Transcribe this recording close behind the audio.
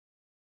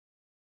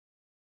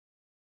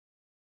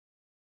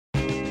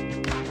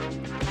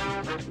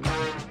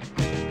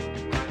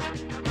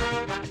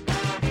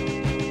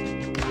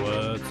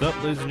What's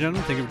up, ladies and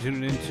gentlemen? Thank you for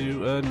tuning in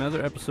to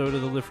another episode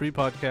of the Live Free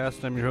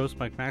Podcast. I'm your host,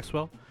 Mike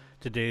Maxwell.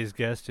 Today's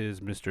guest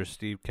is Mr.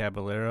 Steve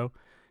Caballero.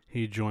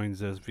 He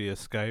joins us via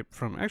Skype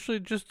from actually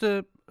just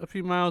a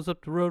few miles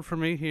up the road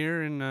from me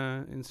here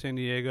in San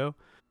Diego.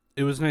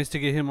 It was nice to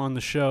get him on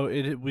the show.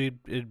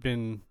 It'd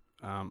been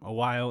a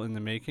while in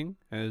the making,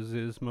 as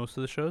is most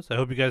of the shows. I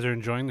hope you guys are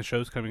enjoying the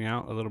shows coming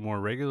out a little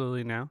more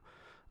regularly now.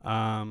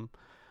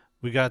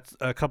 We got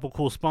a couple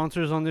cool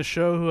sponsors on this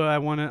show who I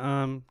want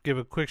to give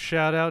a quick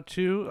shout out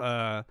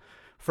to.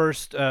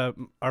 First,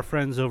 our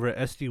friends over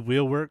at SD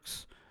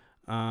Wheelworks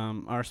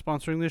are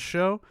sponsoring this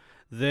show.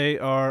 They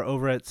are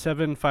over at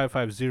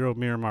 7550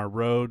 Miramar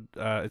Road.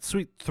 It's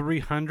Suite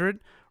 300,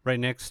 right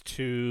next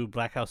to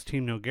Black House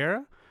Team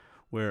Noguera,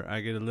 where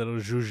I get a little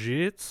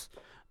jiu-jitsu.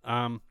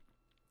 And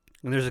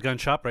there's a gun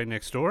shop right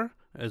next door,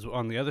 as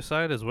on the other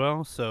side as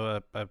well.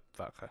 So I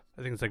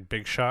think it's like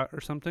Big Shot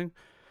or something.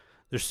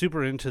 They're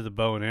super into the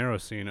bow and arrow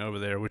scene over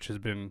there, which has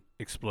been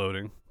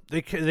exploding.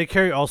 They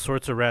carry all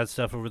sorts of rad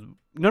stuff over.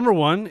 Number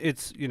one,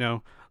 it's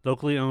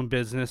locally owned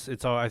business.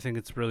 I think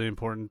it's really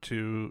important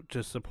to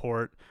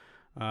support.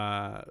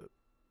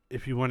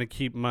 If you want to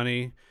keep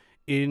money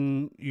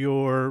in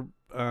your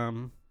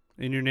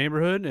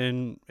neighborhood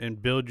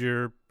and build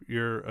your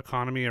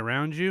economy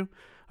around you,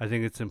 I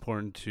think it's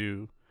important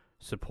to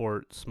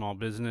support small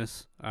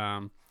business.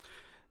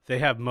 They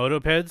have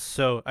motopeds,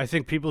 so I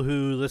think people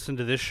who listen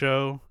to this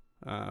show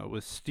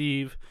with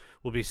Steve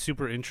will be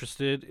super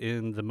interested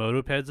in the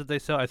motopeds that they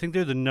sell. I think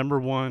they're the number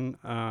one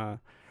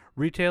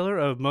retailer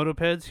of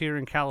motopeds here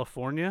in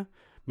California,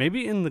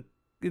 maybe in the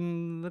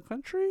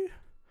country.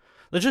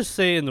 Let's just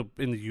say in the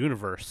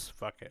universe.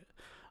 Fuck it.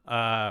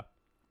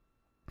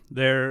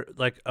 They're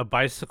like a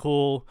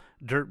bicycle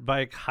dirt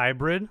bike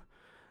hybrid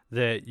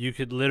that you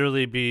could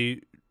literally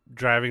be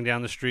driving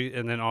down the street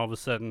and then all of a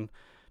sudden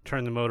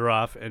turn the motor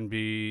off and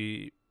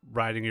be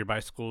riding your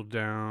bicycle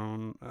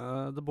down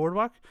the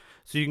boardwalk.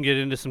 So you can get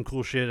into some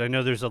cool shit. I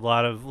know there's a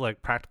lot of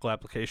like practical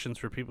applications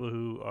for people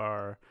who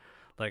are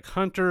like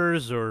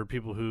hunters or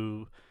people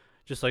who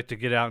just like to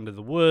get out into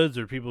the woods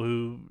or people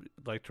who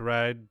like to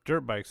ride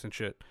dirt bikes and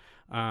shit.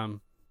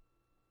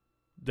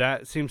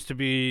 That seems to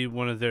be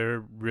one of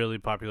their really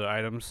popular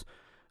items.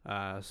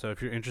 So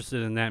if you're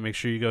interested in that, make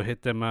sure you go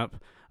hit them up.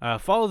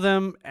 Follow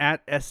them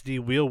at SD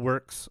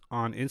Wheelworks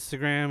on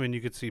Instagram, and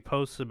you can see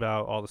posts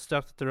about all the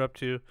stuff that they're up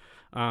to.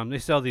 They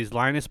sell these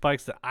Linus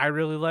bikes that I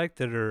really like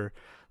that are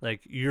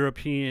like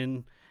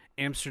European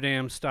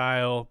Amsterdam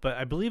style, but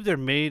I believe they're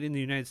made in the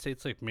United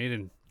States, like made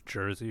in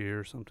Jersey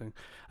or something.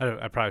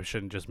 I probably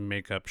shouldn't just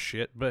make up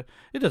shit, but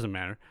it doesn't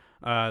matter.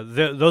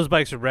 Those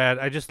bikes are rad.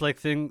 I just like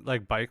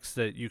bikes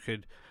that you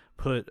could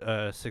put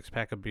a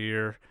 6-pack of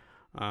beer,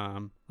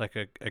 like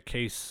a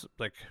case,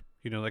 like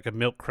a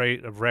milk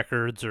crate of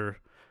records or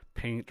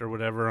paint or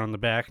whatever on the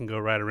back and go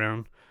right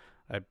around.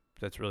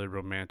 That's really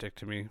romantic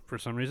to me for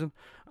some reason.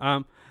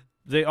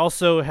 They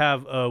also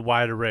have a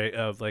wide array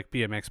of like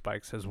BMX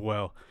bikes as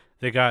well.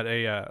 They got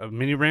a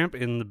mini ramp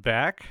in the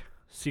back.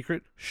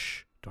 Don't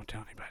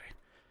tell anybody.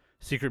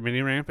 Secret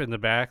mini ramp in the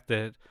back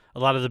that a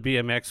lot of the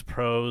BMX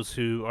pros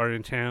who are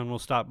in town will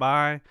stop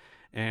by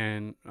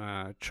and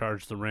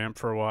charge the ramp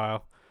for a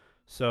while.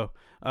 So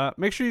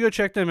make sure you go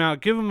check them out.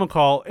 Give them a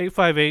call,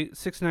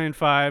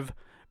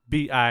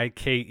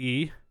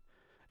 858-695-BIKE.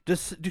 Do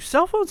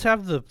cell phones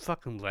have the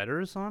fucking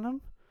letters on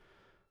them?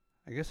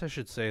 I guess I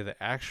should say the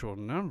actual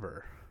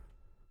number.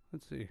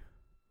 Let's see.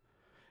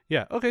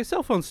 Yeah, okay,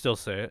 cell phones still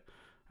say it.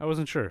 I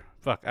wasn't sure.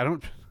 Fuck, I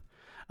don't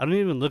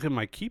even look at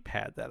my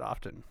keypad that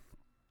often.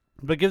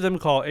 But give them a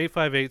call,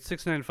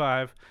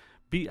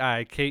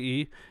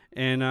 858-695-BIKE,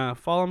 and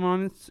follow them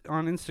on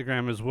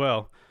Instagram as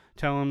well.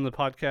 Tell them the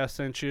podcast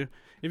sent you.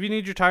 If you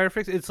need your tire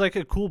fixed, it's like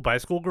a cool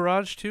bicycle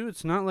garage too.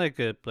 It's not like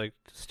a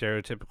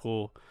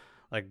stereotypical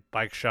like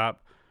bike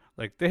shop.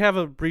 Like they have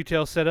a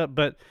retail setup,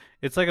 but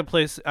it's like a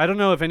place. I don't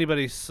know if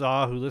anybody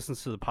saw who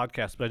listens to the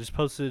podcast, but I just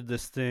posted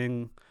this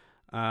thing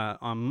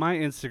on my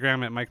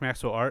Instagram at Mike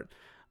Maxwell Art.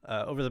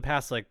 Over the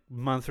past like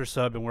month or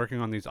so, I've been working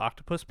on these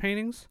octopus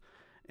paintings,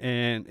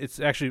 and it's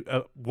actually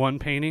one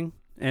painting,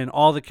 and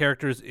all the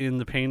characters in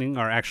the painting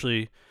are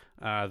actually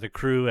the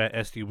crew at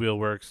SD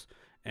Wheelworks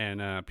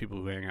and people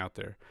who hang out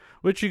there,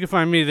 which you can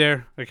find me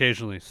there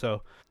occasionally.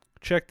 So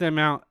check them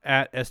out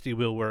at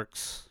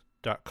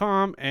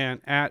sdwheelworks.com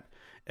and at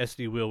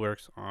SD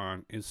Wheelworks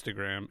on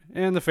Instagram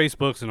and the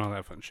Facebooks and all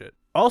that fun shit.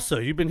 Also,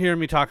 you've been hearing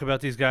me talk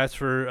about these guys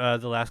for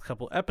the last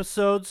couple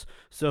episodes.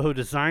 Soho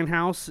Design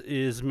House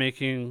is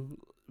making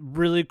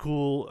really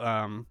cool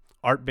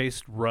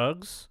art-based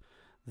rugs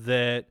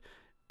that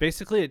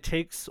basically it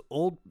takes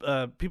old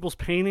people's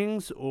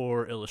paintings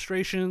or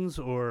illustrations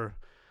or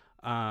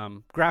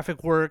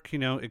graphic work,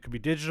 it could be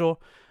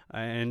digital,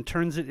 and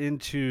turns it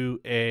into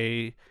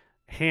a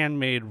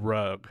handmade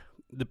rug.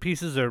 The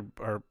pieces are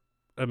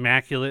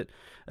immaculate.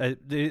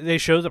 They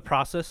show the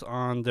process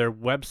on their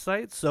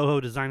website,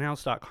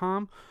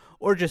 sohodesignhouse.com,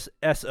 or just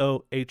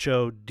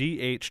sohodh.com,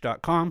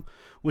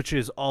 which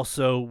is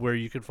also where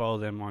you can follow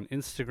them on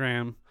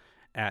Instagram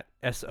at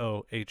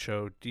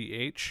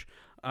sohodh.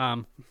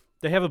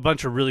 They have a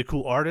bunch of really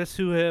cool artists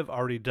who have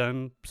already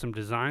done some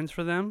designs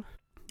for them.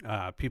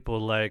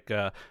 People like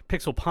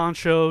Pixel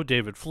Poncho,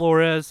 David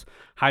Flores,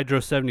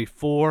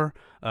 Hydro74,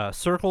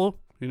 Circle.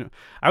 I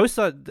always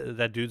thought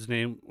that dude's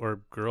name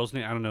or girl's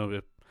name, I don't know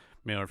if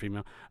male or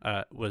female,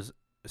 was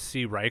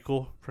C.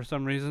 Reichel for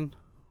some reason.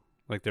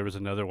 Like there was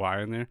another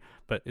Y in there,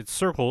 but it's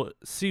Circle,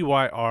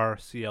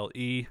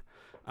 Cyrcle,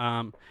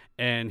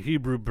 and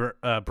Hebrew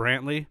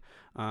Brantley.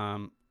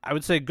 I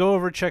would say go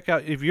over, check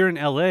out, if you're in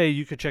LA,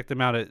 you could check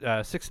them out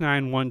at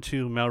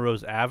 6912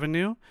 Melrose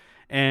Avenue.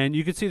 And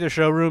you can see their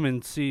showroom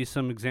and see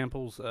some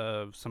examples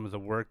of some of the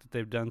work that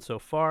they've done so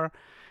far.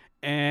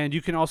 And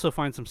you can also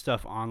find some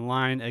stuff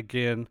online.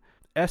 Again,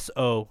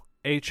 SOHODH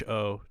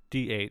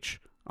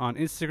on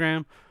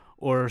Instagram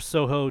or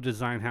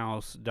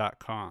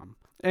SohoDesignHouse.com.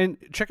 And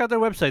check out their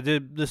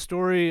website. The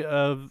story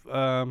of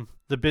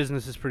the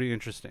business is pretty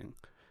interesting.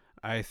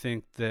 I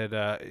think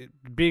that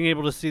being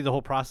able to see the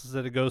whole process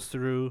that it goes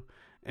through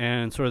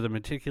and sort of the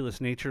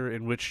meticulous nature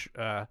in which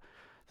the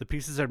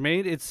pieces are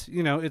made, it's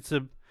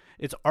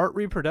art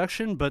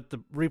reproduction, but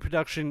the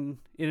reproduction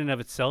in and of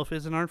itself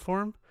is an art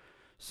form.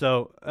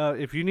 So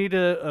if you need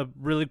a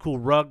really cool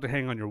rug to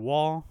hang on your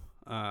wall,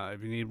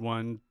 if you need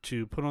one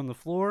to put on the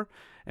floor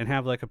and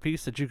have like a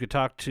piece that you could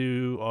talk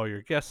to all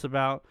your guests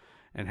about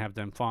and have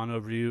them fawn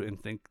over you and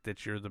think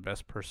that you're the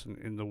best person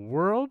in the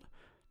world,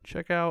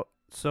 check out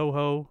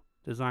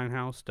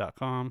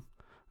SohoDesignHouse.com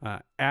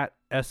at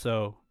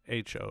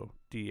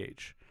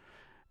SOHODH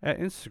at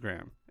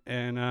Instagram.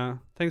 And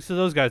thanks to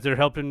those guys. They're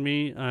helping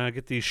me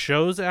get these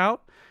shows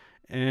out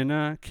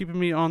and keeping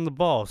me on the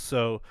ball.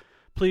 So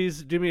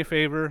please do me a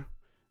favor.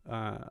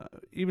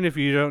 Even if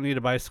you don't need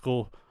a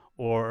bicycle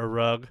or a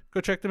rug,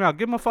 go check them out.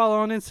 Give them a follow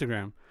on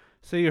Instagram.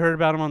 Say you heard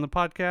about them on the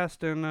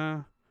podcast,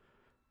 and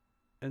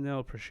they'll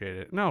appreciate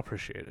it. And I'll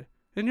appreciate it.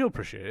 And you'll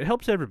appreciate it. It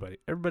helps everybody.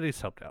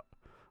 Everybody's helped out.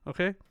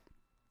 Okay?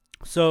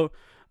 So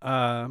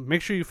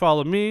make sure you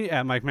follow me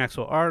at Mike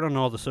Maxwell Art on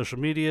all the social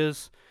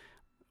medias.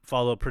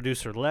 Follow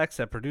Producer Lex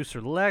at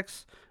Producer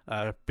Lex.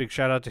 Big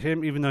shout out to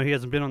him. Even though he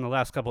hasn't been on the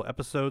last couple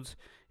episodes,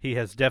 he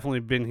has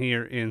definitely been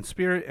here in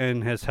spirit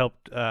and has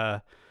helped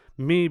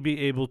me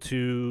be able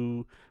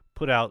to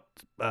put out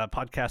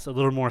podcasts a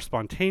little more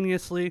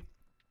spontaneously.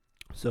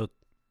 So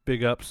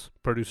big ups,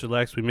 Producer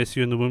Lex. We miss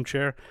you in the womb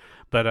chair,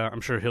 but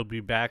I'm sure he'll be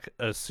back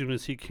as soon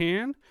as he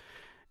can.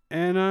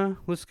 And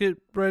let's get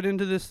right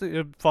into this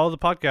thing. Follow the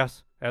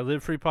podcast at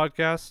Live Free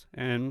Podcast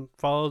and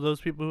follow those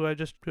people who I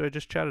just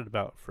chatted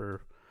about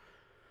for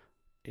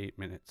 8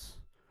 minutes.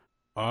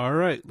 All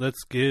right,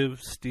 let's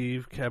give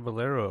Steve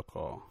Caballero a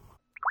call.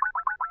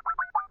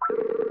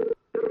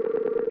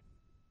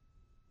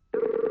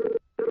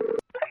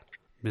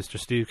 Mr.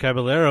 Steve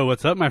Caballero,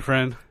 what's up, my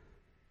friend?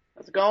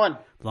 How's it going?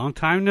 Long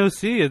time no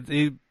see.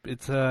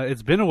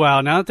 It's been a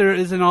while now that there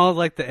isn't all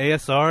like the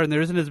ASR and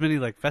there isn't as many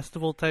like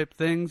festival type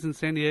things in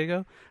San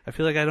Diego. I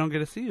feel like I don't get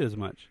to see you as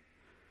much.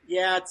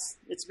 Yeah,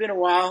 it's been a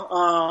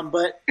while,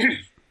 but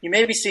you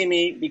maybe see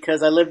me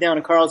because I live down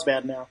in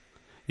Carlsbad now.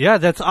 Yeah,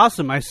 that's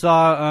awesome. I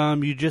saw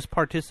you just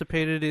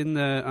participated in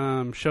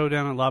the show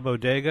down at La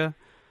Bodega.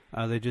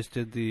 They just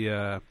did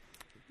the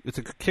it's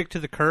a Kick to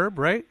the Curb,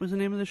 right? Was the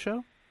name of the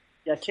show?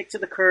 Yeah, Kick to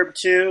the Curb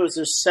 2. It was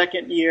their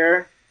second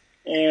year,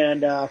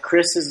 and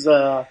Chris is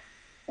an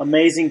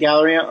amazing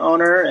gallery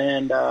owner,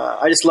 and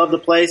I just love the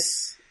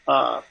place.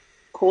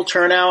 Cool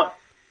turnout.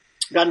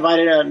 Got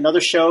invited to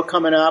another show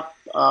coming up.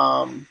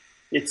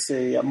 It's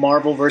a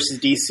Marvel versus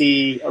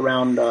DC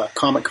around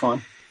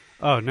Comic-Con.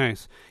 Oh,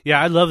 nice. Yeah,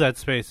 I love that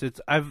space.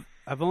 I've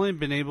only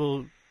been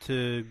able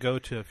to go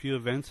to a few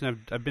events,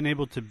 and I've been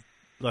able to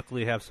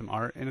luckily have some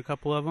art in a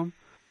couple of them.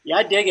 Yeah,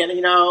 I dig it.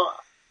 You know,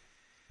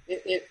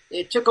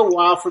 it took a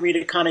while for me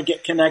to kind of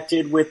get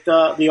connected with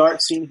the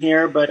art scene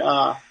here,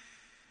 but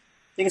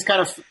things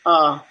kind of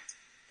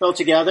fell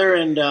together,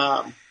 and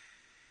yeah,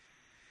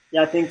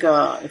 I think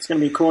it's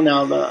going to be cool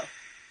now.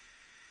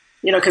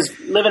 Because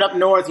living up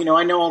north,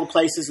 I know all the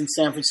places in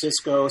San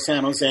Francisco,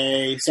 San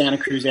Jose, Santa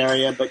Cruz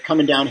area, but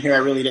coming down here, I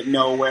really didn't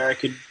know where I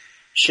could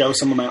show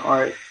some of my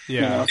art.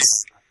 Yeah.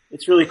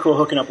 It's really cool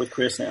hooking up with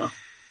Chris now.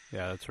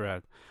 Yeah, that's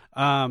rad.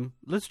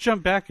 Let's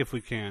jump back if we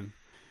can.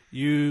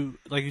 You,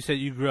 like you said,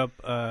 you grew up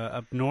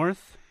up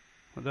north.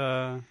 You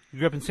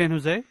grew up in San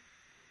Jose?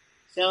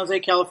 San Jose,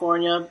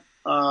 California.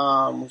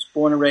 Was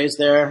born and raised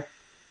there.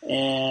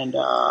 And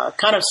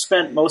kind of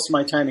spent most of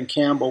my time in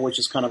Campbell, which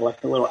is kind of like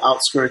the little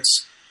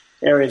outskirts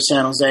area of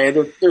San Jose.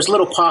 There's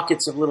little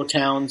pockets of little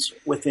towns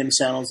within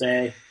San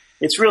Jose.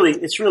 It's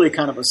really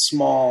kind of a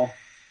small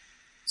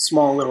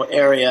little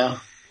area.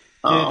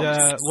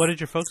 What did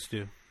your folks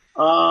do?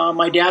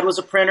 My dad was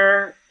a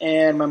printer,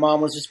 and my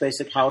mom was just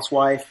basic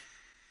housewife.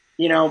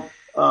 The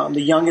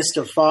youngest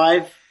of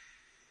 5,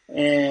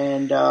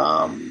 and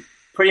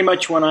pretty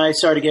much when I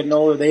started getting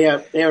older, they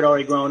had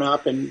already grown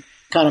up and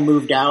kind of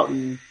moved out,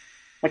 and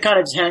I kind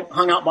of just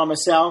hung out by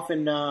myself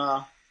and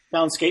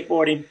found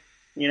skateboarding,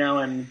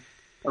 and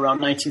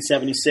around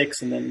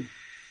 1976, and then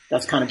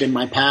that's kind of been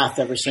my path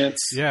ever since.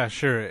 Yeah,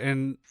 sure.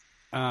 And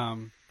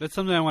That's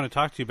something I want to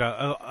talk to you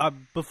about.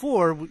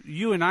 Before,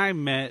 you and I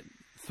met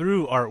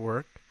through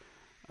artwork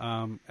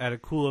at a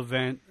cool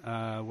event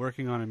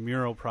working on a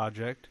mural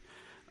project.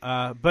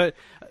 But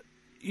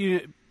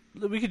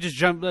we could just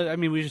jump. I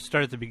mean, we should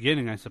start at the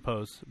beginning, I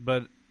suppose.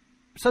 But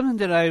something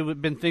that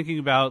I've been thinking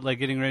about, like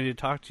getting ready to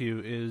talk to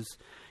you, is,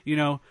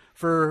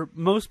 for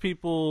most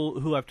people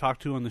who I've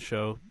talked to on the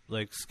show,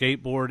 like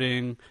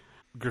skateboarding,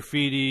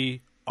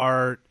 graffiti,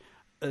 art,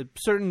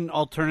 certain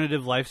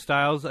alternative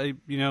lifestyles,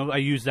 I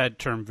use that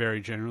term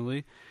very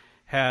generally,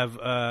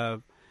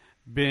 have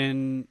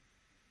been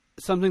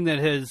something that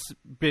has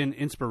been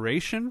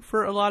inspiration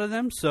for a lot of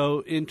them.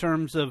 So in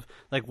terms of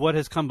like what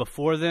has come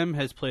before them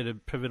has played a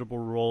pivotal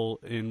role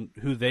in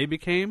who they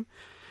became.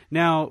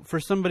 Now, for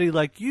somebody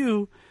like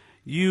you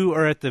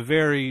are at the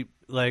very,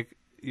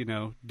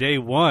 day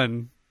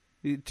one,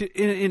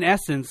 in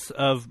essence,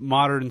 of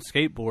modern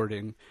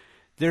skateboarding.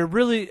 They're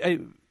really,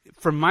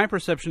 from my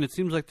perception, it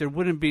seems like there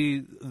wouldn't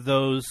be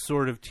those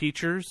sort of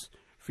teachers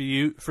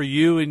for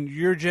you and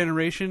your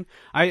generation.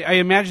 I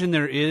imagine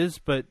there is,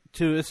 but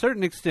to a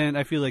certain extent,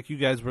 I feel like you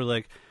guys were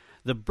like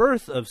the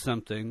birth of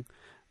something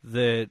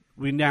that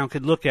we now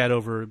could look at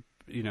over,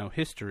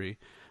 history.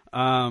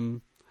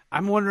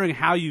 I'm wondering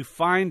how you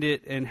find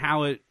it and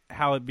how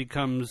it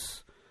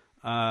becomes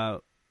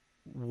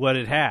what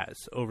it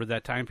has over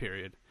that time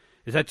period.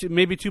 Is that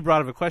maybe too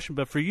broad of a question?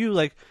 But for you,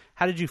 like,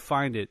 how did you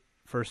find it,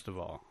 first of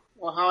all?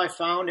 Well, how I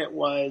found it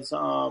was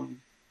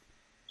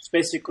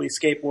basically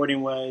skateboarding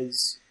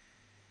was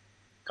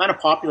kind of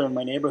popular in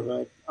my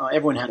neighborhood.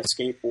 Everyone had a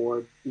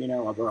skateboard,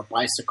 or a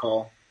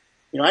bicycle.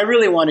 I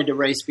really wanted to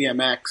race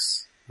BMX,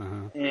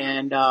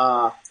 and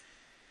I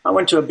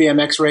went to a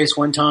BMX race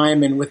one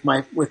time, and with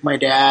my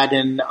dad,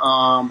 and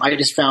I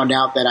just found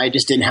out that I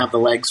just didn't have the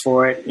legs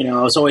for it.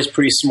 I was always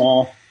pretty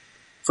small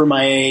for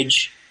my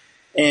age,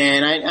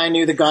 and I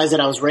knew the guys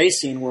that I was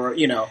racing were,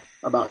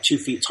 about 2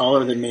 feet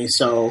taller than me,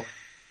 so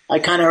I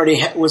kind of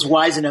already was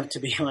wise enough to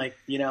be like,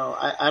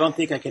 I don't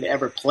think I could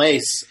ever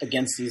place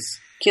against these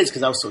kids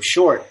because I was so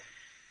short.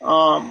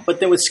 But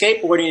then with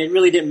skateboarding, it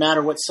really didn't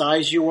matter what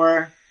size you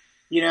were,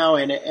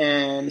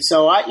 and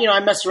so I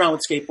messed around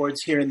with skateboards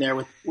here and there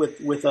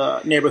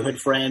with neighborhood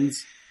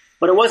friends.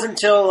 But it wasn't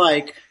until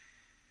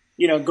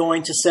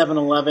going to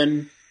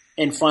 7-Eleven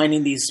and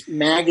finding these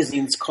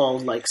magazines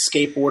called like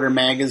Skateboarder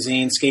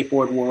Magazine,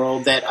 Skateboard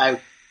World, that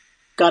I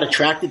got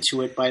attracted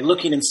to it by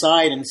looking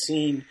inside and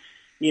seeing,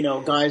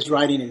 guys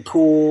riding in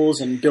pools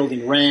and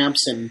building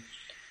ramps and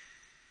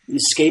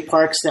these skate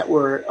parks that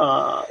were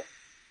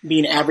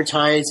being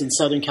advertised in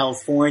Southern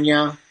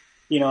California.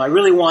 I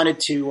really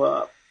wanted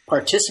to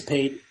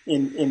participate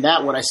in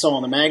that, what I saw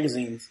in the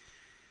magazines.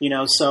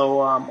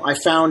 So I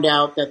found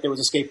out that there was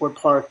a skateboard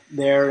park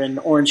there in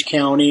Orange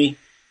County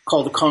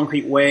called the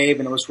Concrete Wave,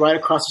 and it was right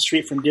across the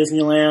street from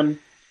Disneyland.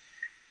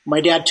 My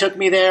dad took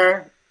me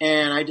there,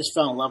 and I just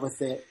fell in love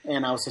with it.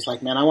 And I was just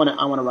like, man, I want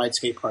to ride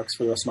skate parks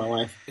for the rest of my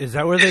life. Is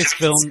that where they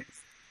filmed?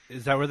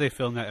 Is that where they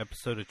filmed that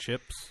episode of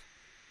Chips?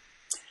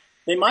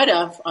 They might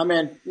have. I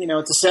mean,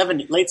 it's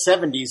late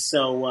 70s,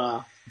 so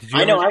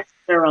I know I was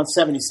there around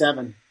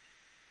 77.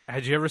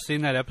 Had you ever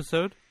seen that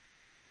episode?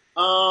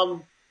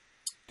 Do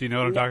you know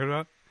what I'm talking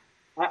about?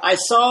 I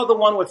saw the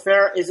one with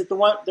Farrah. Is it the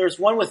one? There's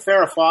one with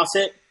Farrah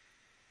Fawcett.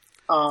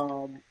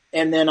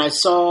 And then I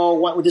saw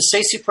one with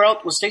Stacey Peralta.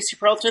 Was Stacey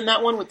Peralta in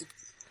that one?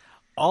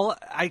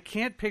 I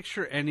can't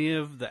picture any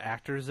of the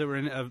actors that were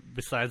in it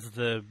besides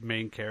the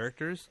main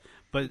characters.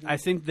 But I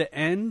think the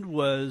end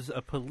was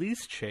a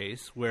police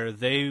chase where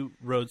they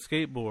rode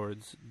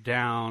skateboards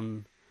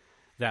down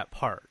that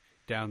park,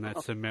 down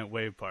that cement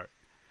wave park.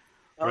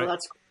 Oh, right?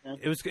 that's cool, man.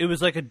 It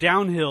was like a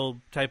downhill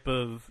type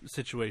of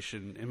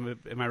situation.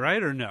 Am I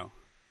right or no?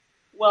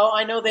 Well,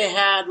 I know they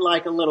had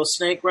like a little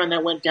snake run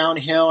that went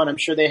downhill, and I'm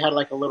sure they had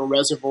like a little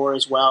reservoir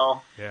as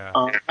well. Yeah.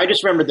 I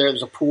just remember there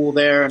was a pool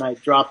there, and I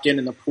dropped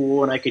in the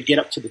pool, and I could get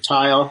up to the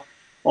tile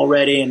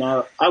already, and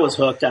I was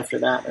hooked after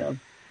that, man.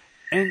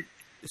 And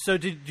so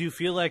did you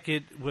feel like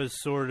it was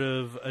sort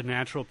of a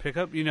natural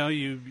pickup?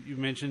 You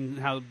mentioned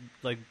how,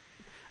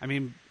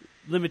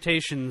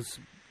 limitations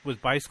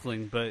with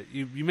bicycling, but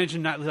you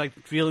mentioned not like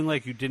feeling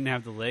like you didn't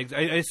have the legs.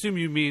 I assume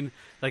you mean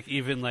like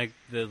even like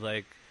the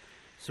like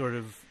sort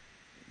of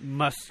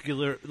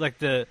muscular, like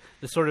the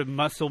sort of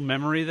muscle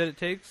memory that it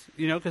takes,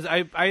 because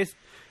I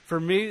for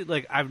me,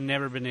 like, I've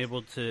never been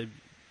able to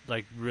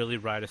like really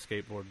ride a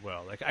skateboard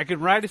well. Like, I can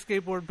ride a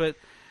skateboard, but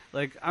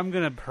like I'm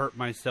gonna hurt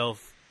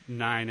myself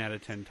 9 out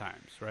of 10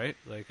 times, right?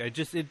 Like,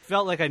 it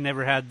felt like I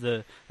never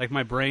had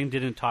my brain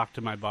didn't talk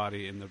to my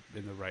body in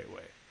the right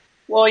way.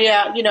 Well,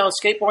 yeah,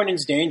 skateboarding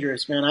is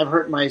dangerous, man. I've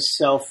hurt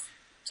myself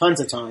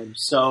tons of times.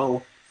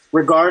 So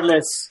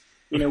regardless,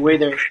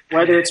 whether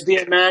it's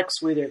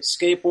BMX, whether it's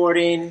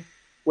skateboarding,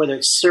 whether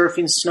it's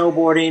surfing,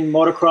 snowboarding,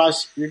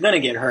 motocross, you're going to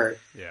get hurt.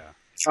 Yeah.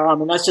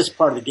 And that's just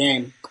part of the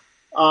game.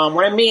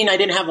 When I mean I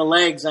didn't have the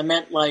legs, I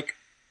meant like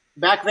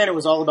back then it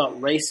was all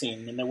about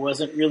racing, and there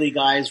wasn't really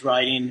guys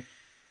riding,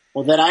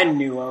 that I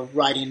knew of,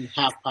 riding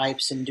half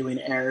pipes and doing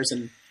airs.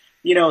 And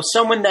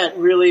someone that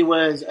really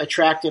was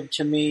attractive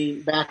to me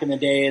back in the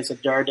day as a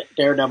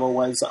daredevil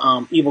was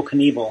Evel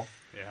Knievel.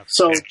 Yeah.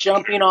 So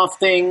jumping off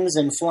things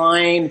and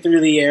flying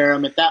through the air, I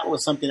mean, that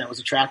was something that was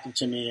attractive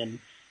to me.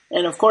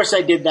 And of course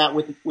I did that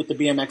with the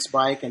BMX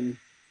bike.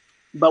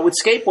 But with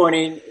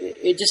skateboarding,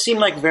 it just seemed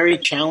like very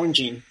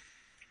challenging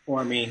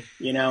for me,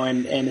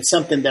 and it's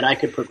something that I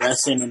could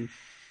progress in. And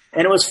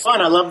it was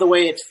fun. I love the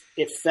way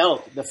it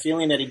felt, the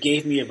feeling that it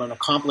gave me of an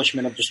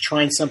accomplishment of just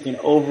trying something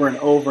over and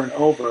over and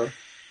over.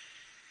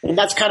 And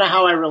that's kind of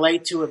how I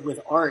relate to it with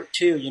art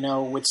too.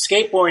 With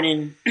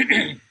skateboarding,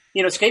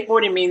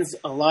 skateboarding means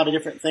a lot of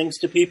different things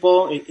to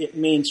people. It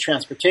means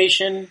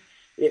transportation.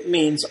 It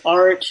means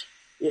art.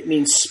 It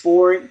means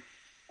sport.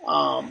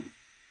 So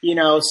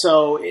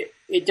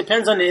it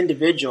depends on the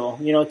individual.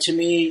 To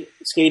me,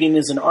 skating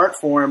is an art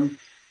form,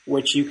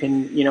 which you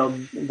can,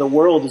 the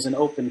world is an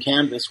open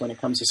canvas when it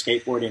comes to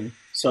skateboarding.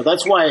 So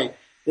that's why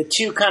the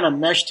two kind of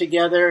mesh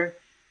together.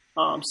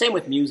 Same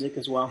with music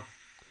as well.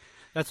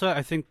 That's why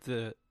I think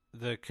the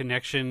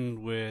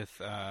connection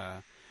with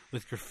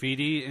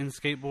graffiti and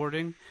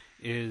skateboarding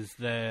is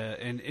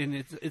and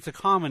it's a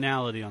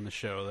commonality on the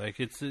show. Like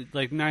it's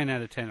like 9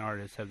 out of 10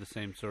 artists have the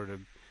same sort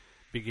of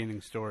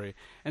beginning story,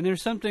 and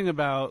there's something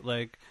about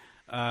like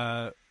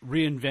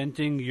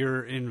reinventing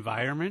your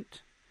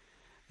environment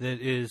that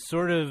is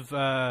sort of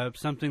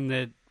something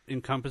that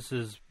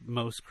encompasses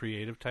most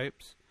creative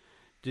types.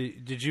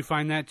 Did you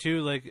find that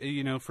too? Like,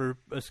 for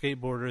a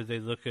skateboarder, they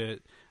look at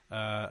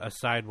a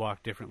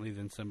sidewalk differently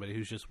than somebody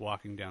who's just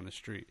walking down the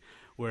street.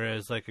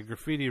 Whereas like a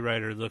graffiti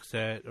writer looks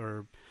at,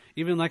 or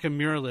even like a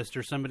muralist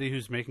or somebody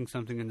who's making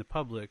something in the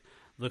public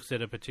looks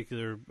at a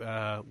particular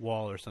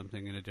wall or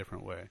something in a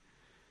different way.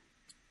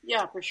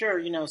 Yeah, for sure.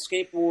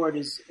 Skateboard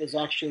is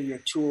actually your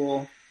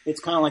tool. It's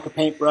kind of like a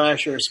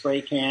paintbrush or a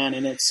spray can,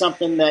 and it's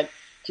something that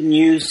can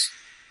use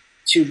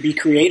to be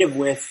creative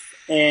with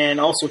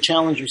and also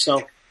challenge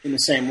yourself in the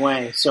same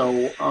way.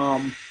 So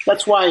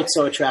that's why it's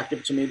so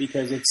attractive to me,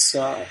 because it's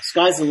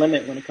sky's the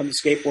limit when it comes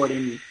to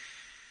skateboarding.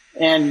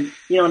 And,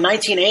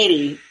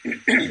 1980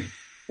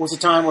 was a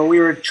time where we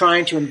were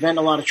trying to invent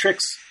a lot of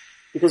tricks,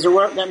 because there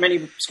weren't that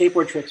many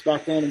skateboard tricks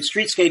back then, and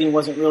street skating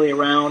wasn't really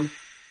around.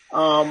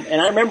 And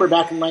I remember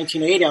back in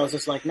 1980, I was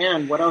just like,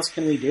 man, what else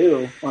can we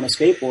do on a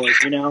skateboard,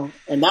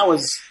 And that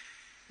was,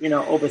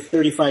 over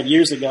 35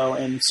 years ago,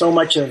 and so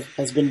much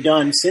has been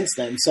done since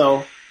then.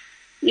 So,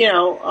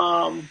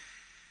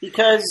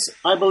 because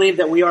I believe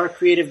that we are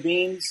creative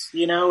beings,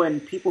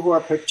 and people who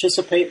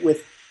participate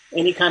with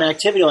any kind of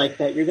activity like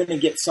that, you're going to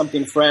get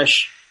something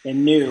fresh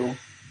and new,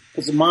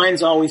 because the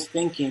mind's always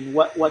thinking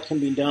what can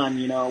be done,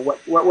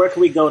 where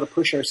can we go to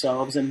push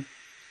ourselves? And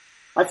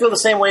I feel the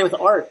same way with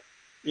art.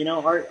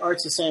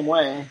 Art's the same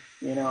way,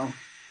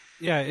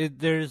 Yeah,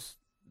 there's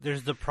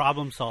the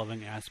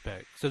problem-solving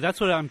aspect. So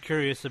that's what I'm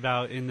curious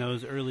about in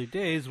those early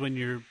days when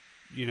you're,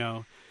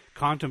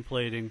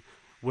 contemplating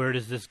where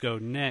does this go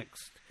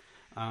next.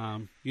 A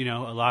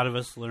lot of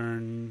us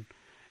learn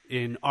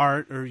in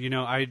art, or,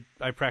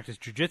 I practice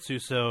jiu-jitsu,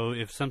 so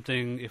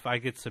if I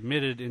get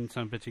submitted in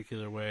some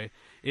particular way,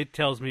 it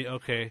tells me,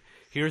 okay,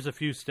 here's a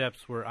few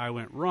steps where I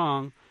went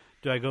wrong.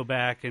 Do I go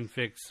back and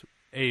fix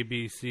A,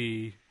 B,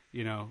 C,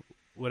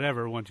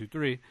 whatever, 1, 2,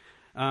 3.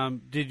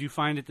 Did you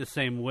find it the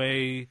same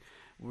way?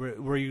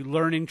 Were you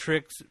learning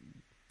tricks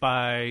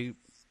by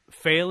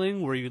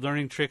failing? Were you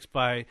learning tricks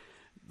by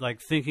like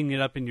thinking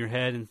it up in your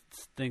head and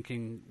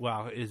thinking,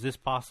 wow, is this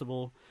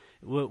possible?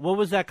 What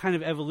was that kind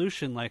of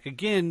evolution like?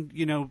 Again,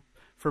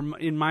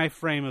 in my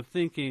frame of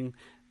thinking,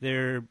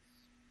 that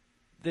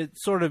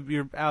sort of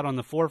you're out on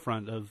the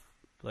forefront of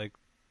like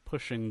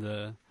pushing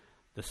the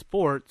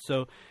sport.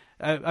 So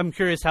I'm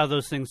curious how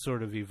those things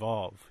sort of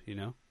evolve,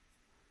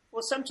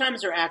 Well,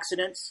 sometimes they're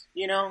accidents,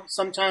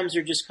 Sometimes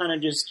you're just kind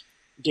of just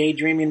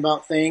daydreaming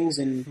about things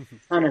and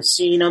kind of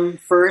seeing them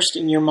first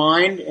in your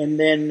mind. And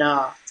then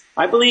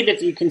I believe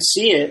if you can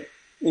see it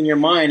in your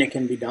mind, it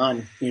can be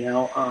done,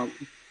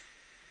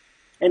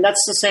 and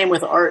that's the same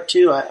with art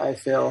too, I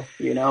feel,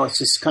 it's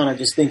just kind of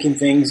just thinking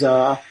things,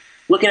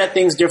 looking at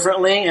things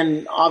differently.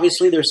 And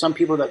obviously there's some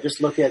people that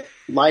just look at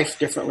life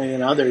differently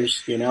than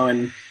others,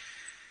 and,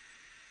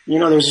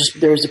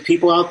 there's the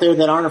people out there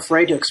that aren't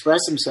afraid to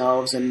express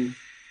themselves, and,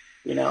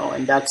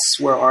 and that's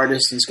where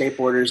artists and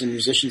skateboarders and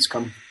musicians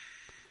come.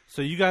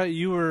 So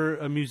you were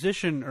a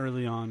musician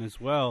early on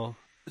as well.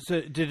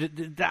 So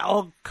did that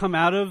all come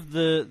out of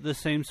the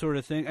same sort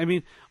of thing? I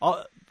mean,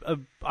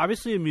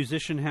 obviously a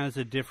musician has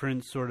a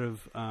different sort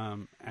of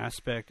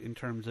aspect in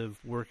terms of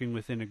working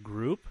within a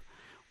group,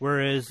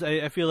 whereas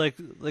I feel like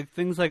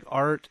things like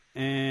art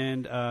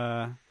and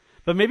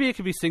but maybe it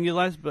could be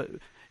singularized, but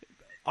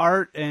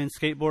art and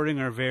skateboarding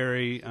are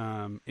very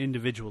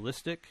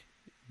individualistic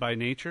by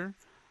nature.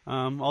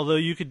 Although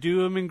you could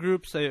do them in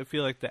groups, I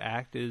feel like the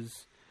act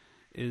is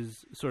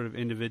sort of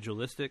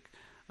individualistic.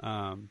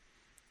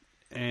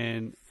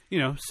 And,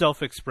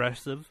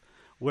 self-expressive,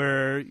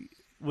 where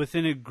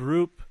within a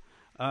group,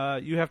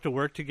 you have to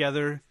work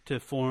together to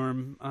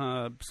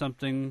form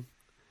something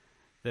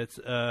that's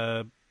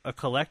a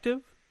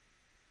collective,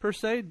 per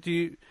se.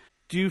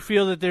 do you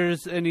feel that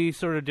there's any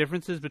sort of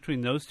differences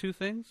between those two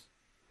things?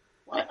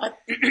 I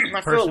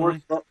feel it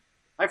works.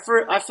 I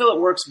feel it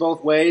works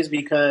both ways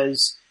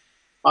because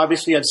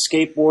obviously I've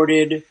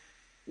skateboarded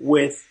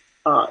with.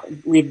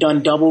 We've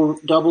done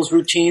doubles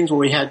routines where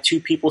we had two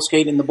people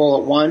skate in the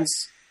bowl at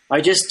once. I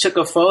just took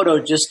a photo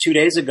just 2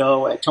 days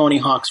ago at Tony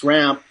Hawk's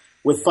ramp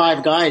with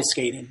 5 guys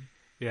skating.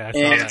 Yeah, I saw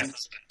that.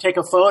 Take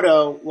a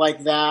photo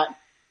like that.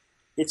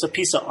 It's a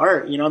piece of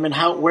art, you know. I mean,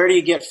 where do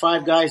you get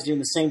 5 guys doing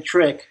the same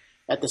trick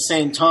at the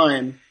same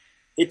time?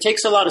 It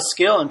takes a lot of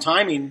skill and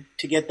timing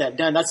to get that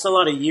done. That's a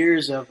lot of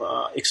years of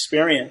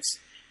experience.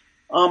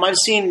 I've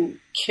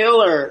seen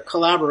killer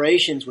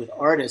collaborations with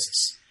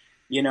artists,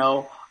 you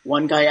know,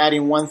 one guy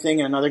adding one thing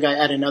and another guy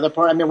adding another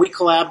part. I mean, we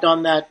collabed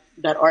on that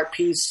art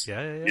piece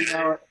You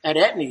know, at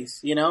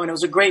Etnies, you know, and it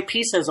was a great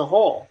piece as a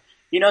whole.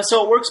 You know,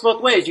 so it works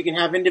both ways. You can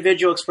have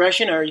individual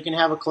expression or you can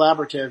have a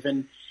collaborative.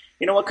 And,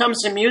 you know, when it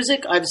comes to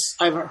music,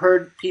 I've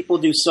heard people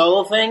do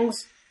solo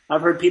things.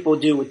 I've heard people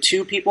do with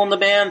 2 people in the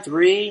band,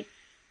 3,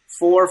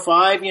 4,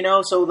 5, you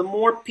know. So the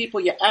more people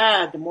you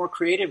add, the more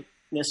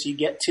creativeness you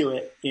get to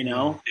it, you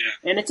know.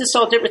 Yeah. And it's just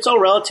all different. It's all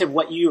relative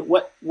what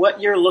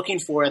you're looking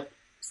for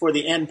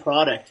the end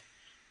product,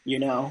 you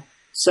know.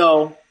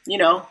 So, you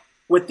know,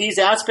 with these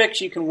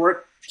aspects, you can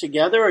work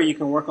together or you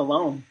can work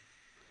alone.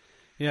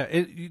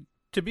 Yeah,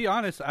 to be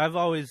honest, I've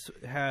always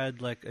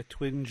had like a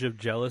twinge of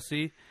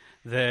jealousy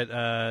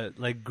that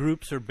like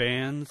groups or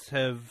bands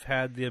have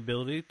had the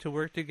ability to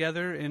work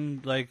together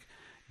and like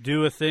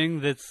do a thing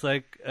that's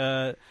like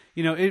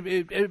you know,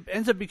 it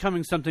ends up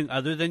becoming something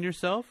other than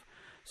yourself.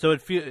 So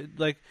it feels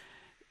like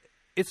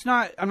it's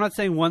not. I'm not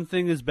saying one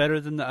thing is better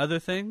than the other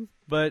thing,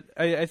 but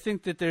I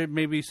think that there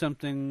may be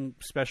something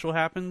special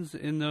happens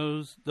in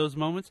those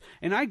moments,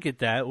 and I get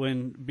that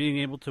when being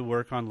able to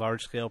work on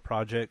large scale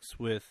projects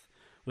with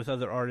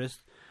other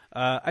artists.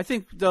 I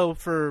think though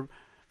for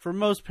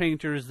most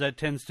painters that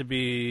tends to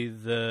be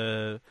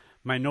the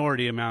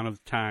minority amount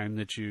of time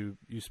that you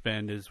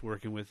spend is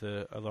working with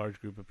a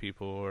large group of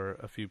people or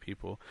a few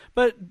people.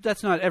 But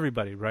that's not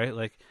everybody, right?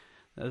 Like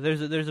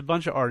there's a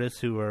bunch of artists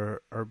who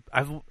are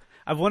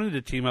I've wanted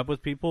to team up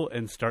with people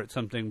and start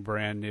something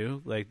brand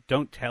new. Like,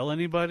 don't tell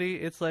anybody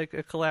it's like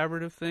a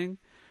collaborative thing.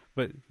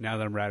 But now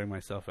that I'm ratting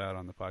myself out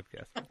on the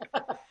podcast.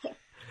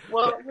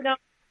 Well, you know,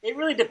 it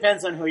really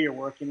depends on who you're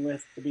working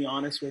with, to be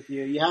honest with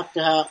you. You have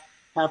to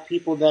have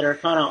people that are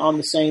kind of on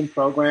the same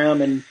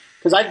program. And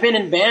because I've been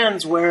in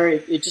bands where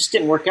it just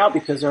didn't work out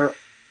because the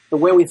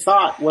way we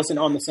thought wasn't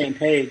on the same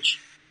page,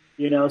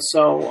 you know.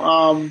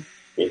 So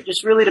it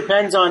just really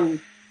depends on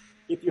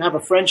if you have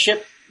a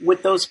friendship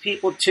with those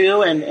people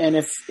too, and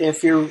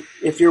if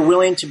you're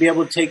willing to be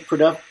able to take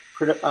productive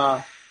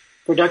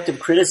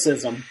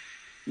criticism,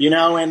 you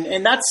know,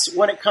 and that's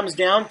when it comes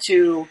down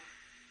to,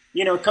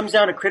 you know, it comes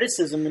down to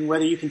criticism and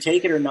whether you can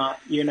take it or not,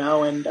 you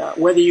know, and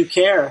whether you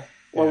care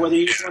or whether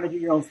you just want to do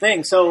your own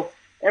thing. So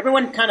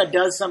everyone kind of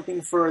does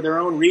something for their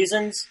own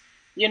reasons,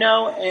 you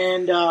know,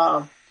 and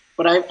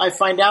but I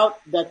find out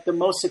that the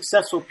most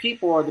successful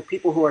people are the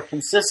people who are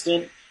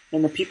consistent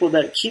and the people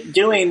that keep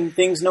doing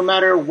things no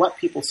matter what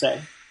people say.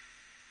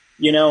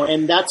 You know,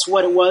 and that's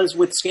what it was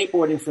with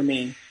skateboarding for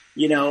me.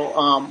 You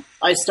know,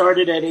 I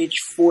started at age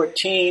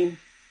 14,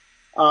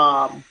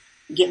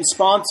 getting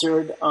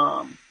sponsored,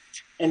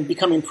 and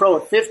becoming pro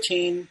at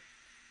 15,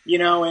 you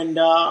know, and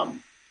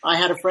I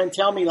had a friend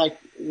tell me, like,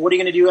 what are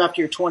you going to do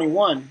after you're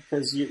 21?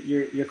 Because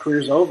your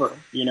career's over,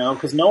 you know,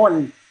 because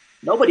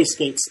nobody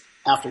skates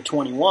after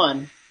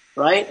 21,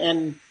 right?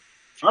 And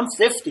I'm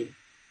 50.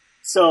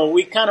 So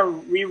we kind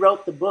of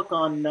rewrote the book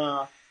on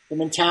the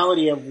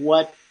mentality of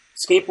what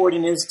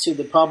skateboarding is to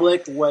the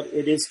public, what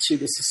it is to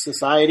the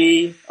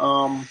society,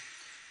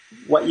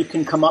 what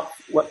can come up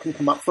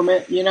from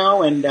it, you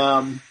know, and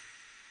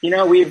you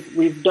know,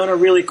 we've done a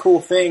really cool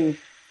thing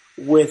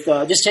with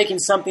just taking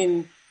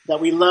something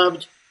that we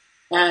loved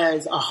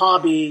as a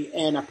hobby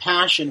and a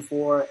passion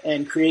for,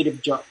 and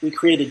we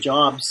created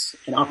jobs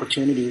and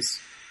opportunities.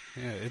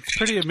 Yeah, it's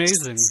pretty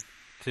amazing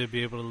to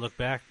be able to look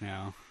back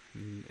now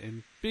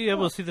and be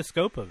able to see the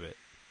scope of it.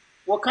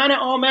 Well, it kind of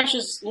all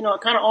meshes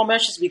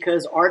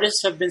because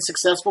artists have been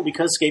successful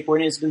because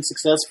skateboarding has been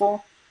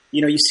successful.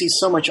 You know, you see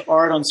so much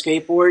art on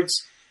skateboards.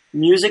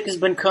 Music has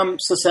become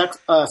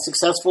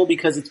successful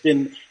because it's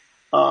been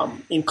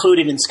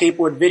included in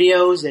skateboard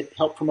videos that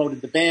help promote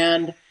the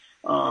band,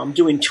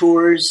 doing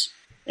tours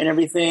and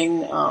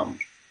everything.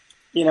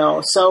 You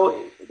know,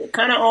 so it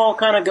all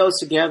goes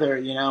together,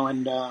 you know,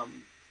 and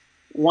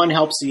one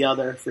helps the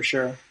other for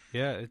sure.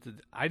 Yeah,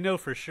 I know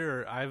for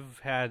sure. I've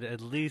had at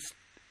least,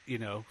 you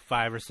know,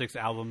 5 or 6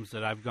 albums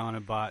that I've gone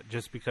and bought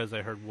just because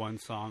I heard one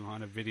song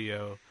on a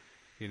video,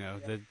 you know,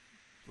 that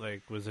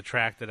like was a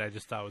track that I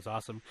just thought was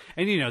awesome.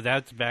 And you know,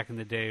 that's back in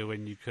the day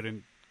when you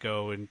couldn't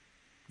go and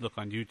look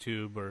on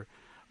YouTube or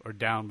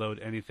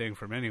download anything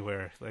from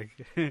anywhere. Like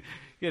you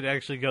had to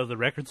actually go to the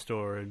record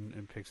store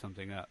and pick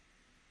something up.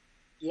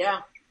 Yeah,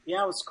 it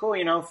was cool.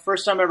 You know,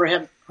 first time I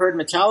ever heard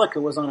Metallica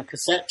was on a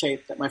cassette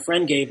tape that my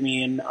friend gave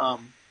me, and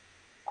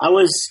I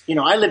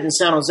lived in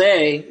San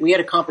Jose. We had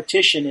a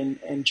competition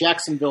in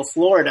Jacksonville,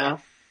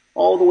 Florida,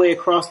 all the way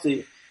across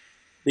the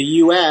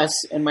U.S.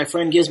 And my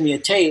friend gives me a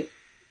tape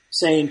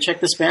saying, check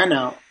this band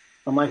out.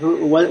 I'm like,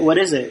 what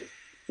is it?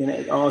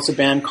 It's a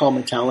band called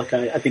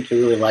Metallica. I think you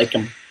really like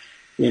them,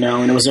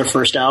 and it was their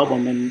first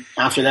album. And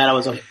after that, I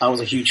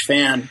was a huge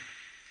fan.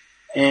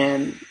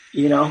 And,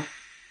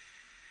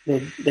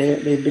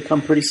 they've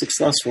become pretty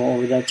successful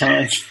over that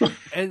time.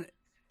 And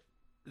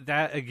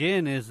that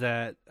again is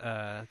that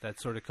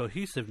sort of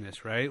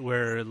cohesiveness, right?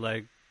 Where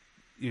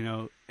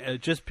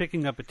just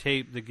picking up a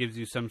tape that gives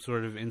you some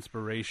sort of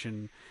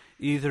inspiration,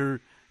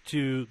 either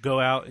to go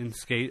out and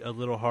skate a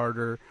little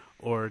harder,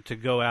 or to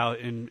go out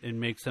and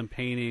make some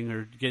painting,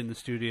 or get in the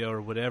studio,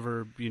 or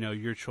whatever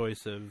your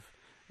choice of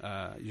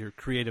your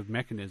creative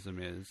mechanism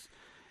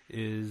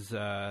is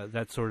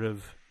that sort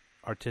of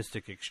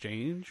artistic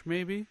exchange,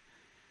 maybe.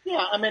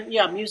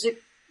 Yeah,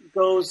 music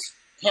goes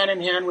hand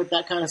in hand with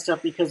that kind of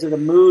stuff because of the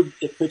mood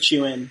it puts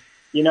you in.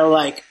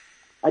 I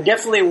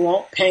definitely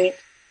won't paint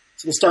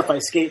to the stuff I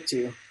skate to.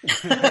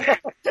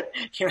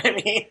 You know what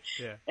I mean?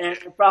 Yeah. And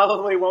I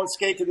probably won't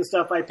skate to the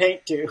stuff I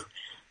paint to.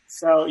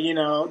 So,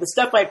 the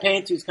stuff I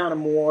paint to is kind of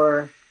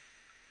more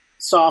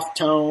soft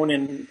tone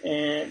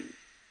and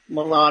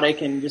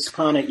melodic and just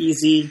kind of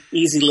easy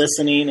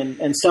listening.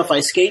 And stuff I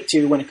skate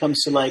to when it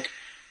comes to like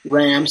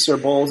ramps or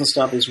bowls and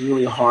stuff is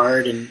really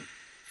hard and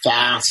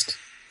fast,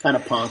 kind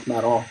of punk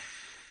metal.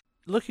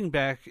 Looking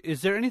back,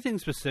 is there anything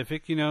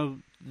specific,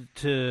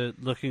 to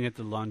looking at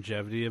the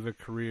longevity of a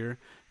career?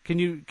 Can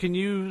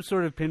you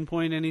sort of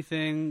pinpoint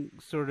anything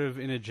sort of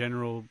in a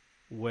general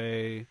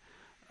way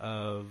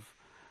of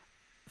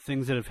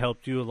things that have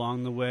helped you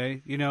along the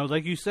way?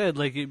 Like you said,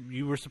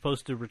 you were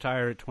supposed to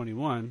retire at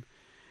 21,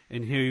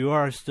 and here you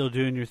are still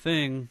doing your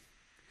thing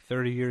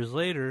 30 years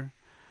later.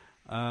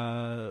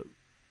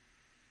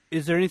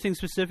 Is there anything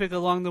specific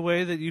along the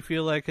way that you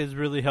feel like has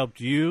really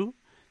helped you?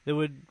 That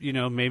would,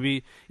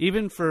 maybe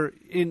even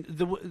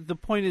the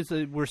point is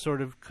that we're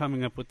sort of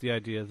coming up with the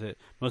idea that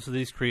most of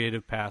these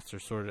creative paths are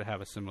sort of have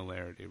a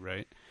similarity,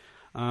 right?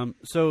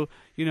 So,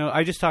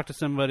 I just talked to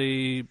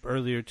somebody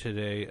earlier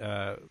today,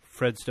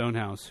 Fred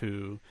Stonehouse,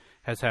 who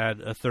has had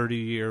a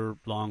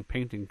 30-year-long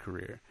painting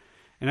career.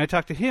 And I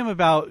talked to him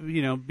about,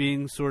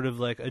 being sort of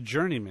like a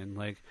journeyman,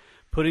 like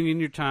putting in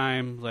your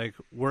time, like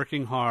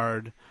working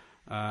hard,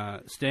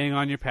 staying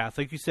on your path,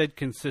 like you said,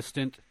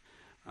 consistent,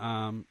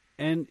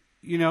 and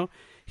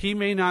he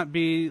may not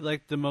be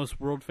like the most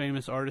world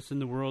famous artist in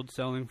the world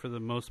selling for the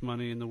most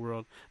money in the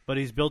world, but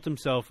he's built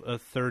himself a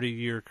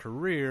 30-year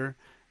career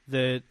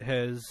that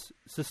has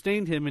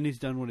sustained him, and he's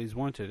done what he's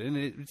wanted. And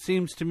it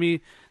seems to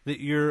me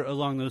that you're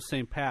along those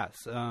same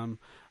paths,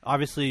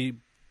 obviously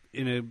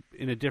in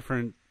a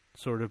different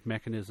sort of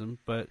mechanism,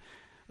 but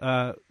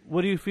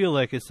what do you feel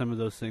like is some of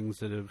those things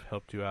that have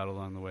helped you out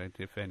along the way,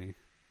 if any?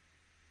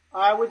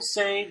 I would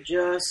say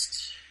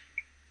just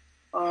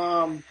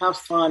have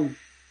fun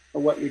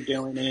of what you're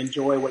doing and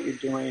enjoy what you're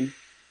doing.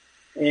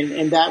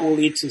 And that will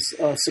lead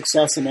to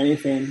success in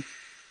anything.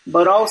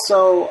 But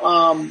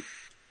also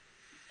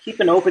keep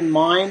an open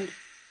mind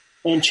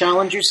and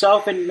challenge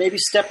yourself and maybe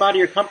step out of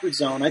your comfort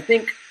zone. I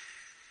think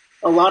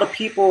a lot of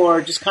people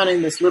are just kind of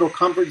in this little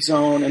comfort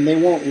zone and they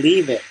won't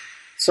leave it.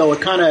 So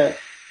it kind of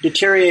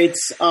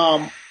deteriorates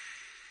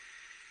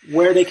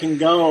where they can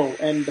go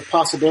and the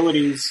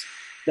possibilities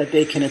that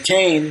they can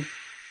attain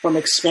from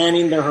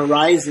expanding their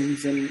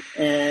horizons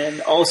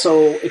and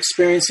also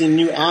experiencing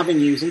new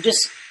avenues and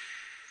just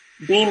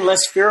being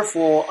less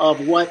fearful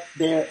of what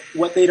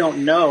they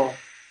don't know,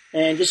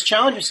 and just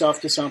challenge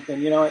yourself to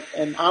something,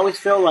 and I always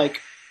feel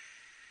like,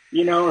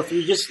 if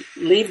you just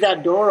leave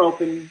that door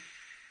open,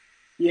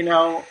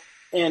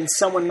 and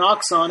someone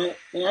knocks on it,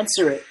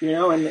 answer it,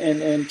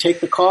 and take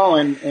the call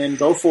and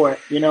go for it,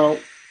 and,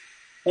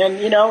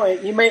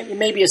 it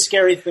may be a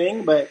scary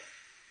thing, but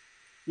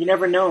you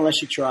never know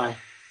unless you try.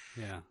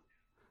 Yeah,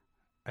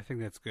 I think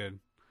that's good.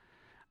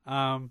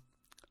 On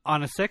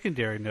a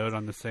secondary note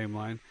on the same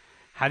line,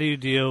 how do you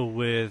deal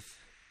with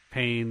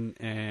pain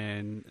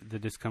and the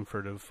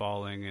discomfort of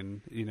falling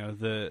and,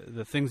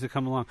 the things that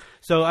come along?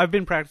 So I've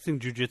been practicing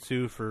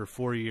jiu-jitsu for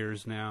 4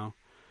 years now,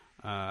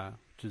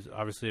 which is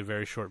obviously a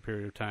very short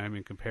period of time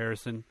in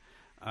comparison.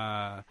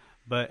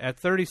 But at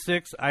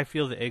 36, I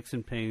feel the aches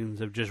and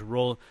pains of just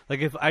roll.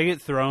 Like if I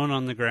get thrown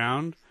on the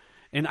ground,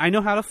 and I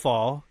know how to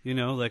fall, I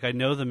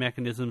know the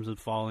mechanisms of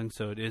falling,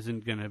 so it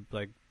isn't going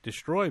to,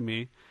 destroy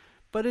me.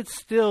 But it's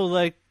still,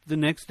 the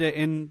next day,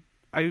 and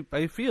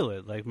I feel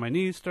it. Like, my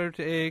knees start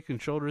to ache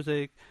and shoulders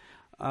ache.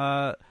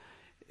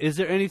 Is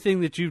there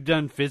anything that you've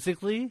done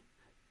physically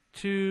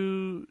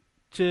to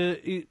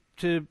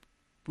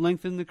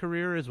lengthen the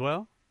career as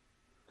well?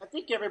 I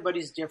think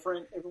everybody's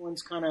different.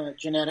 Everyone's kind of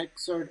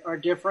genetics are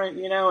different,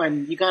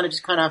 and you got to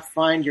just kind of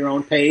find your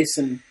own pace.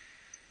 And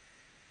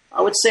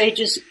I would say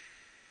just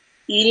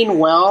eating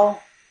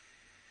well,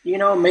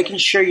 making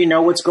sure you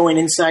know what's going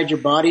inside your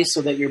body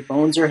so that your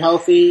bones are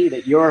healthy,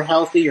 that you're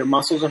healthy, your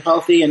muscles are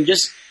healthy, and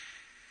just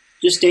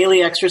just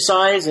daily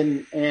exercise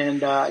and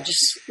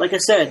just like I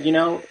said,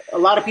 a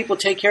lot of people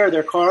take care of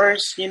their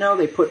cars.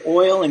 They put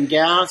oil and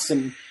gas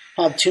and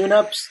have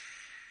tune-ups.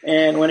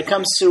 And when it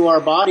comes to our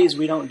bodies,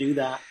 we don't do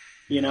that,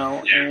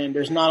 and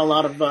there's not a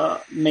lot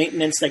of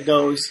maintenance that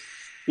goes,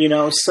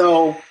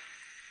 so,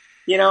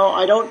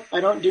 I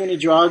don't do any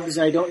drugs.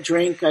 I don't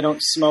drink. I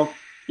don't smoke,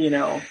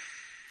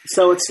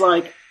 so it's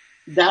like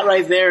that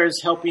right there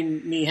is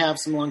helping me have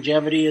some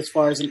longevity as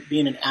far as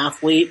being an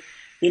athlete.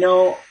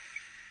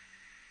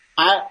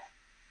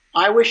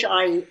 I wish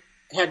I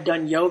had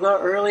done yoga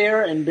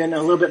earlier and been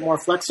a little bit more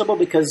flexible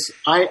because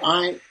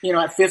I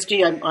at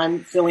 50,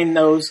 I'm feeling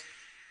those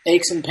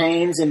aches and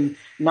pains and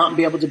not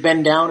be able to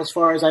bend down as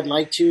far as I'd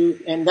like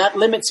to. And that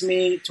limits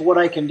me to what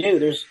I can do.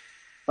 There's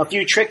a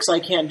few tricks I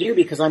can't do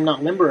because I'm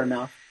not limber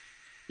enough,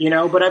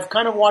 but I've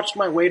kind of watched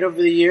my weight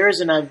over the years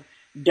and I've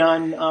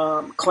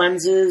done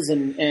cleanses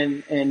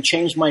and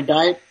changed my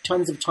diet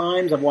tons of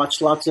times. I've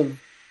watched lots of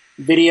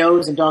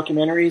videos and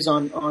documentaries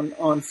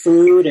on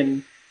food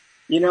and,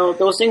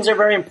 those things are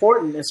very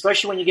important,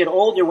 especially when you get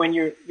older, when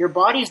your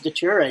body's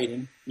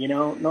deteriorating,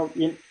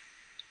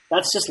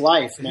 that's just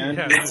life, man.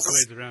 Yeah, there's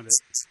ways around it.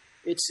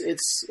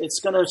 It's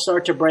going to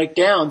start to break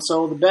down.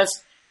 So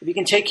if you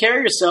can take care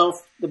of yourself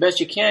the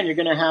best you can, you're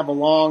going to have a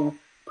long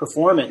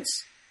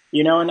performance,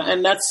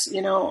 and that's,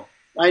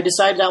 I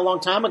decided that a long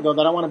time ago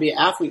that I want to be an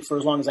athlete for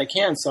as long as I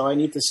can. So I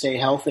need to stay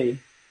healthy,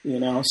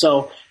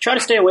 so try to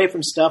stay away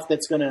from stuff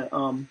that's going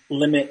to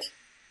limit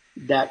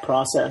that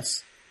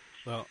process.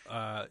 Well,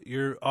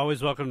 you're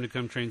always welcome to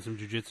come train some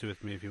jiu-jitsu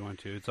with me if you want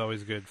to. It's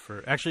always good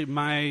for... Actually,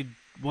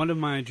 one of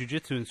my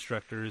jiu-jitsu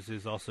instructors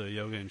is also a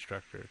yoga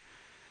instructor.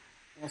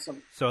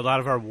 Awesome. So a lot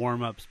of our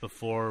warm-ups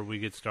before we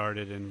get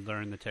started and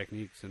learn the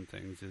techniques and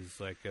things is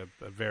like a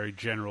very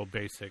general,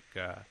 basic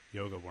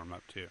yoga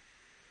warm-up, too.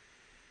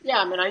 Yeah,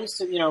 I mean, I used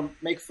to,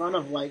 make fun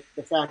of, like,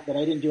 the fact that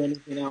I didn't do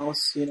anything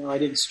else. I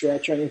didn't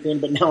stretch or anything,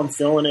 but now I'm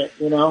feeling it,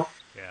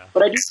 Yeah.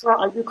 But I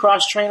do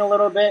cross-train a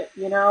little bit,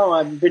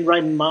 I've been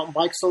riding mountain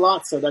bikes a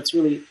lot, so that's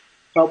really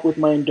helped with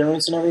my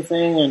endurance and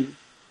everything. And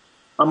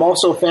I'm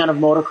also a fan of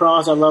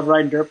motocross. I love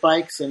riding dirt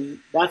bikes, and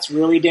that's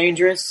really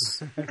dangerous.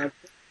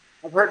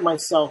 I've hurt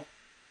myself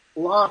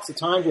lots of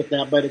times with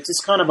that, but it's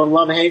just kind of a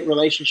love-hate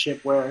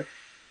relationship where,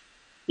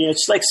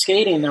 it's like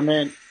skating. I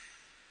mean,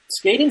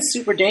 skating's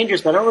super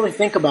dangerous, but I don't really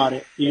think about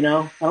it,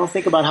 I don't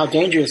think about how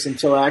dangerous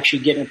until I actually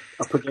get in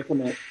a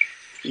predicament,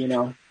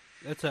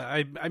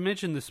 I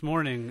mentioned this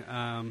morning,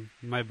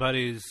 my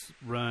buddies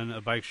run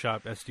a bike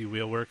shop, SD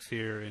Wheelworks,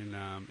 here in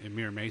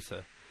Mira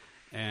Mesa,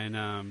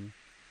 and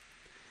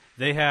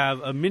they have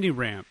a mini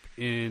ramp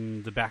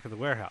in the back of the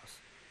warehouse,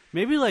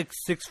 maybe like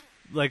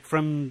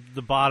from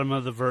the bottom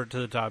of the vert to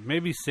the top,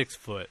 maybe 6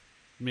 foot,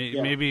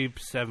 maybe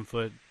 7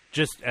 foot,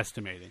 just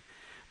estimating.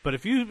 But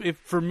if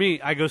for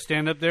me, I go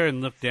stand up there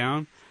and look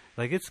down,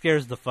 like it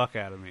scares the fuck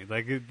out of me.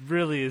 Like it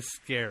really is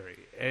scary.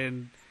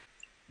 And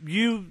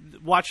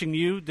watching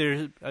you,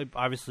 there's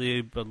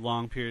obviously a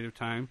long period of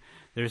time.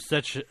 There's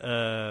such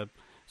a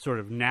sort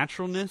of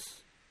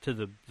naturalness to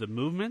the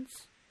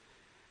movements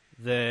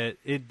that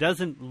it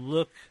doesn't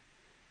look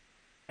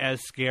as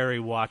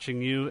scary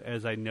watching you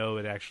as I know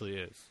it actually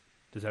is.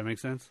 Does that make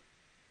sense?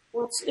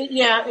 Well,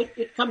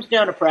 it comes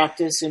down to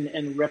practice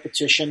and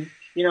repetition.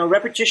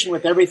 Repetition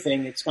with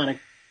everything, it's going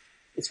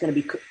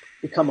to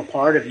become a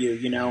part of you,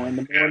 and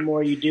the more and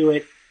more you do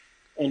it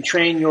and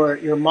train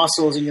your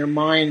muscles and your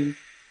mind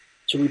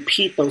to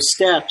repeat those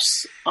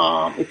steps,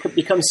 it could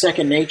become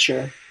second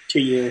nature to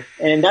you.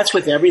 And that's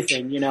with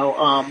everything,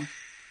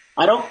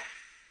 I don't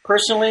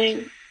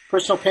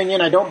personal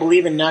opinion, I don't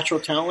believe in natural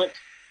talent.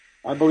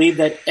 I believe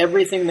that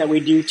everything that we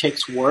do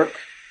takes work.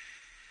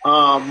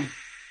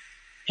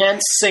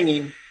 Hence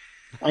singing.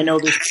 I know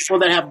there's people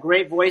that have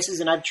great voices,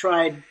 and I've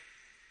tried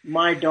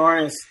my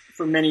darnest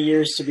for many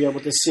years to be able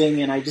to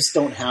sing, and I just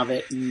don't have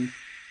it. And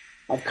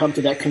I've come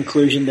to that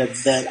conclusion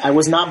that I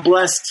was not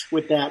blessed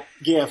with that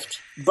gift.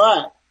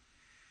 But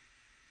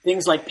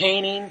things like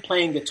painting,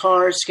 playing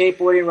guitar,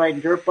 skateboarding, riding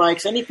dirt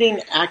bikes,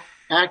 anything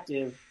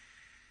active,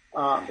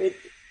 it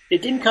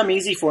didn't come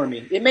easy for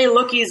me. It may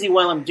look easy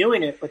while I'm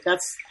doing it, but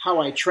that's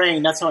how I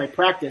train. That's how I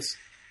practice.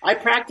 I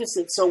practice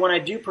it so when I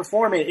do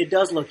perform it, it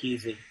does look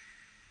easy.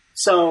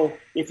 So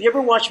if you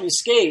ever watch me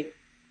skate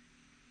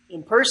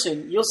in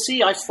person, you'll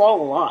see I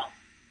fall a lot.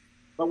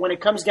 But when it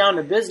comes down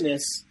to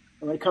business,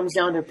 when it comes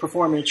down to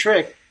performing a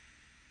trick,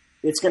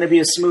 it's going to be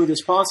as smooth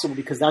as possible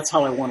because that's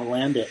how I want to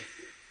land it,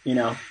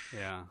 Yeah.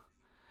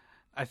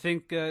 I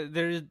think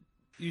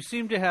you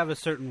seem to have a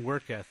certain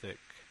work ethic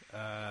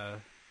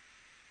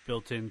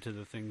built into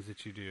the things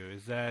that you do.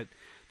 Do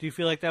you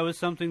feel like that was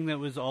something that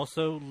was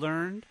also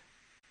learned?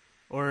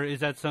 Or is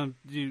that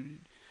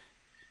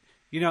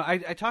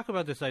I talk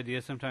about this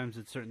idea sometimes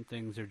that certain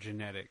things are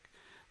genetic.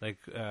 Like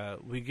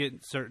we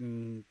get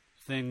certain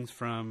things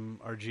from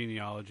our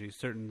genealogy,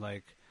 certain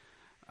like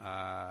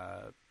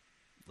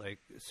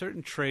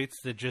certain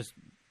traits that just,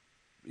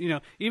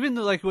 even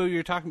like what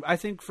you're talking about, I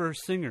think for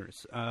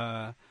singers,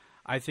 I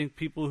think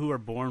people who are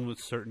born with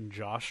certain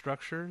jaw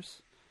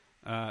structures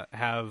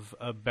have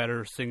a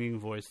better singing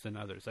voice than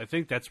others. I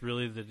think that's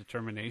really the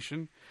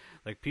determination.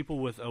 Like people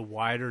with a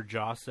wider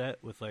jaw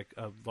set, with like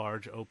a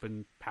large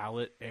open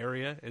palate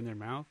area in their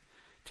mouth,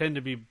 tend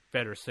to be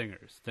better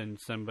singers than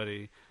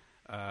somebody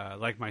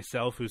like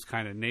myself, who's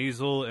kind of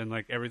nasal and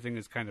like everything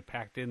is kind of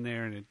packed in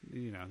there, and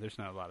there's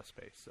not a lot of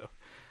space. So,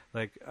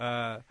 like,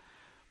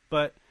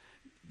 but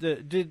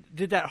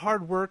did that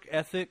hard work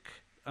ethic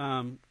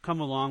come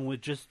along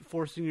with just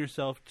forcing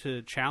yourself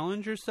to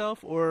challenge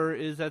yourself, or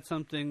is that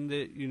something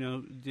that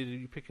did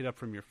you pick it up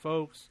from your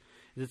folks?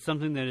 Is it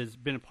something that has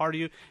been a part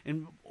of you,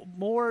 and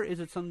more, is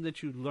it something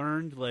that you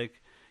learned?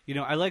 Like,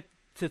 I like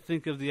to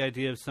think of the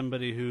idea of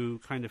somebody who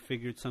kind of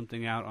figured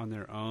something out on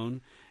their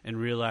own and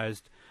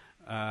realized,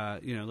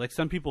 like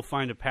some people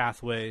find a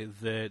pathway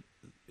that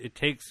it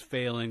takes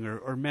failing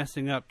or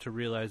messing up to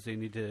realize they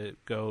need to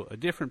go a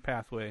different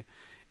pathway.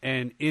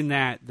 And in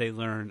that, they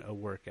learn a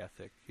work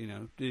ethic.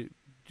 Do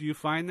you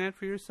find that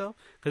for yourself?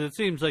 Because it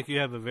seems like you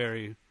have a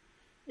very...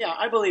 Yeah,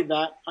 I believe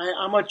that.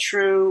 I'm a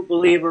true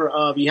believer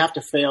of you have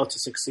to fail to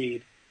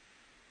succeed.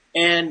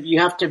 And you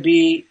have to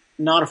be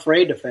not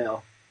afraid to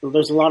fail.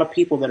 There's a lot of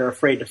people that are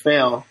afraid to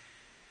fail,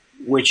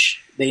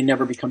 which they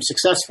never become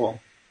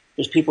successful.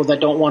 There's people that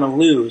don't want to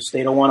lose.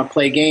 They don't want to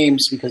play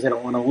games because they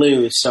don't want to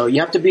lose. So you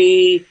have to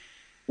be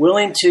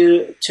willing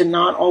to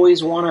not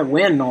always want to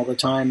win all the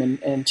time,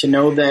 and to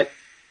know that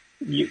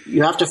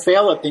you have to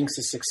fail at things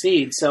to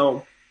succeed.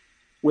 So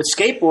with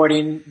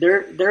skateboarding,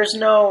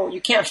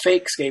 you can't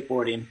fake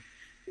skateboarding.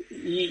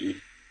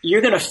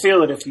 You're going to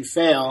feel it if you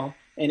fail,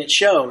 and it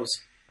shows.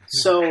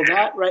 So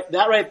that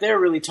right there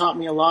really taught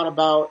me a lot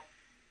about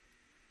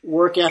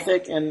work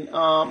ethic and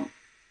how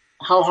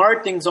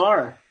hard things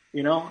are.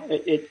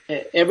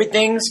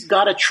 Everything's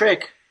got a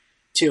trick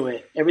to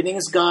it.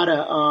 Everything's got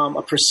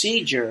a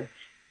procedure,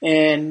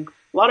 and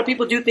a lot of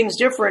people do things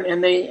different,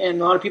 and a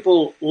lot of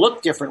people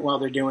look different while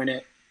they're doing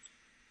it.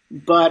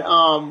 But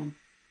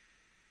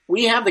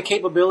we have the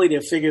capability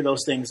to figure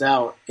those things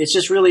out. It's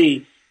just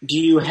really, do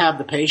you have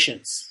the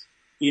patience?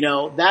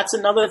 That's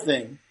another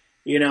thing.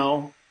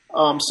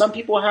 Some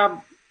people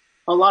have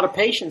a lot of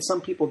patience,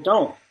 some people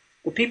don't.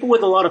 The people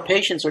with a lot of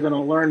patience are going to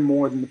learn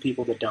more than the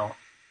people that don't.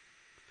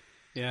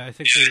 Yeah, I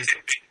think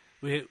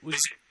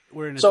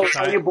we're in a So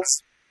society.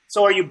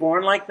 are you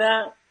born like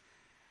that?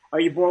 Are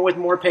you born with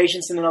more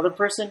patience than another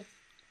person?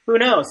 Who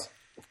knows?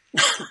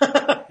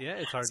 Yeah,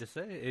 it's hard to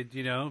say.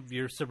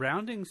 Your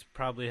surroundings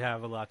probably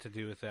have a lot to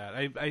do with that.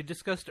 I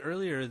discussed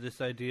earlier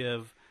this idea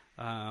of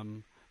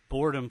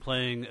boredom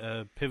playing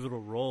a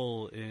pivotal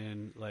role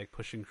in like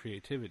pushing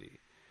creativity,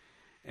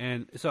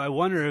 and so I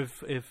wonder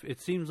if it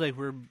seems like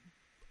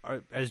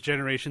as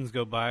generations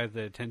go by,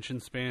 the attention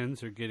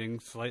spans are getting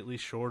slightly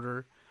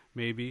shorter,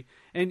 maybe.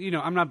 And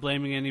I'm not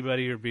blaming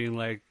anybody or being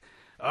like,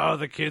 oh,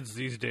 the kids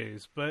these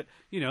days, but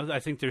I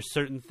think there's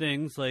certain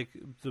things like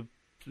the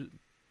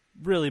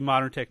really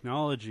modern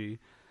technology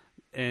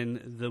and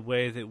the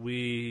way that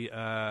we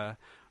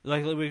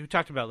like we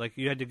talked about, like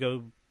you had to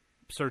go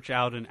search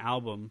out an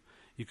album,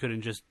 you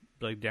couldn't just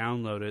like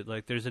download it.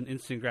 Like there's an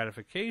instant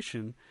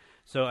gratification.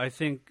 So I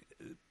think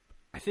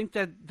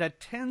that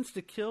tends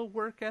to kill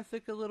work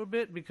ethic a little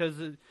bit, because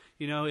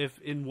if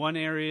in one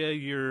area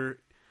you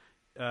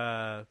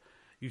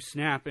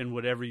snap and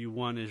whatever you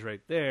want is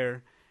right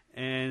there,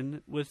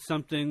 and with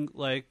something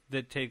like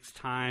that takes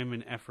time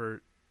and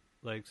effort,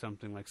 like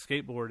something like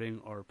skateboarding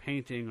or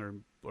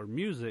painting or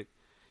music,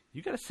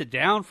 you got to sit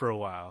down for a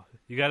while.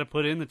 You got to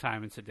put in the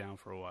time and sit down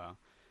for a while.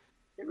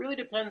 It really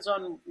depends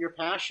on your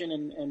passion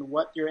and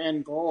what your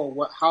end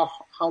goal,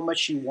 how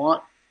much you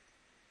want,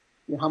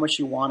 how much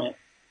you want it.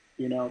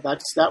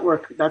 That's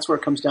where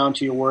it comes down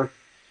to your work,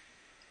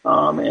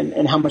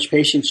 and how much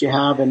patience you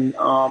have. And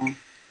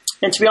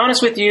to be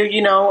honest with you,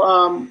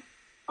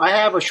 I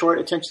have a short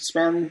attention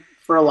span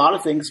for a lot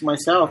of things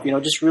myself.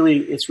 It's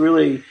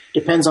really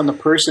depends on the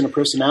person, the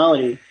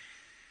personality,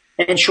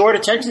 and short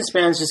attention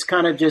spans just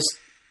kind of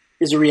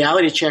is a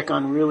reality check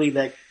on really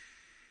that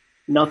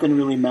nothing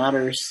really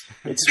matters.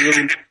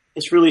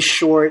 It's really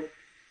short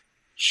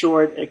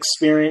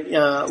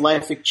experience,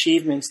 life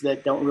achievements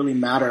that don't really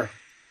matter.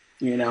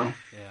 Yeah.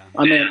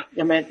 I mean,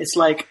 it's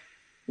like,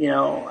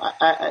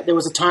 there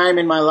was a time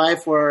in my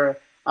life where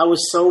I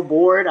was so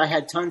bored. I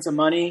had tons of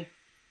money,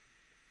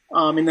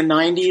 in the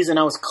 90s, and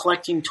I was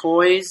collecting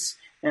toys,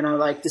 and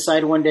I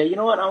decided one day, I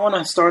want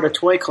to start a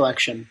toy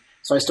collection.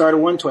 So I started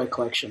one toy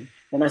collection,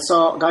 and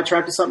got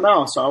attracted to something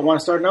else. So I want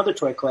to start another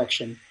toy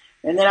collection.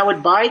 And then I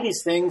would buy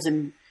these things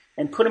and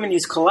put them in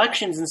these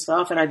collections and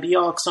stuff, and I'd be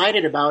all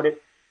excited about it,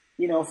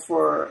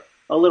 for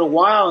a little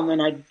while, and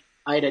then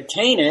I'd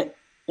attain it,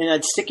 and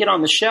I'd stick it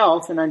on the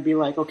shelf, and I'd be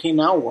like, okay,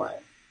 now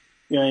what?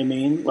 You know what I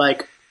mean?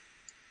 Like,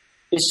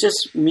 it's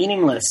just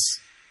meaningless.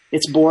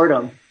 It's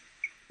boredom,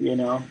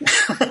 to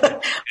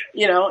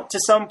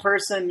some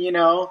person,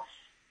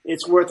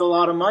 it's worth a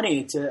lot of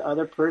money. To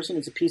other person,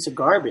 it's a piece of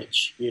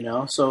garbage,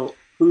 so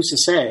who's to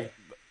say?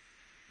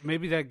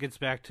 Maybe that gets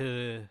back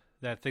to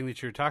that thing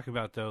that you're talking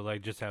about, though,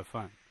 like just have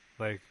fun.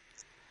 Like,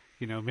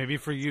 maybe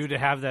for you to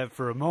have that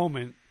for a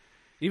moment,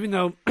 even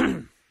though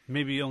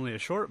maybe only a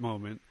short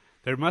moment,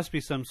 there must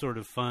be some sort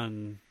of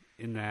fun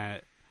in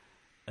that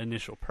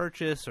initial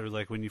purchase, or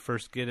like when you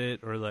first get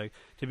it, or like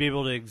to be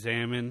able to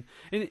examine.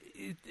 And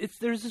it's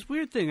there's this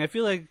weird thing. I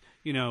feel like,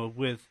 you know,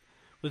 with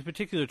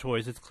particular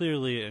toys, it's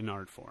clearly an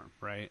art form,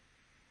 right?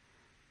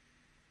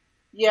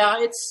 Yeah,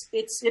 it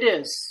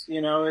is.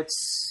 You know,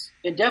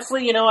 it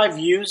definitely, you know, I've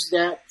used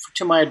that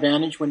to my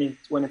advantage when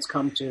it's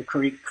come to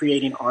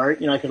creating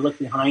art. You know, I can look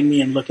behind me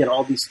and look at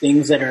all these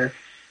things that are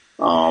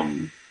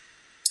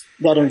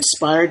that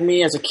inspired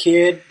me as a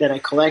kid that I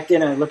collected.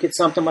 And I look at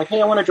something like,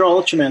 hey, I want to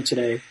draw Ultraman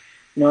today.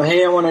 You know,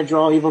 hey, I want to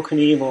draw Evel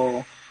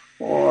Knievel,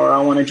 or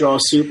I want to draw a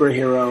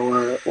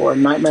superhero, or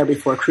Nightmare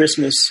Before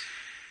Christmas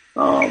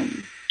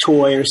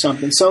toy or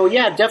something. So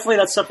yeah, definitely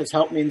that stuff has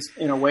helped me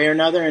in a way or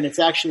another, and it's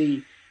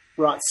actually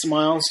brought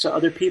smiles to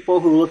other people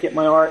who look at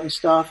my art and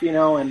stuff, you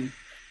know, and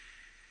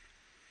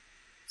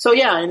so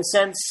yeah, in a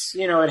sense,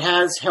 you know, it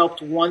has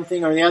helped one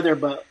thing or the other,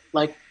 but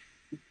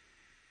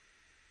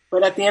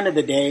at the end of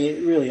the day,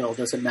 it really all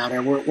doesn't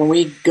matter. When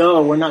we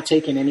go, we're not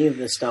taking any of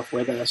this stuff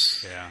with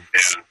us. Yeah.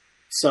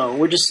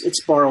 So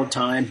it's borrowed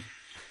time.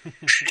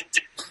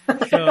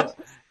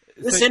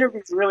 This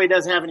interview really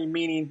doesn't have any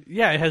meaning.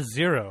 Yeah, it has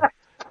zero.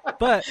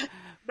 But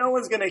no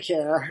one's going to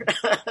care.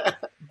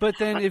 But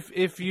then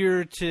if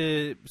you're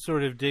to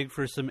sort of dig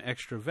for some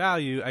extra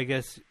value, I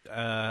guess,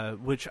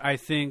 which I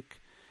think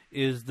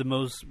is the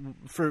most,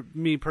 for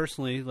me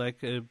personally,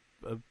 like a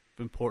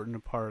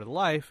important part of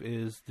life,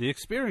 is the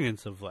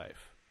experience of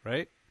life,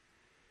 right?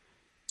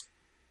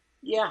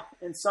 Yeah,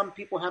 and some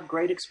people have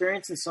great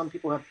experience and some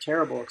people have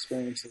terrible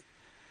experiences.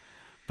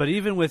 But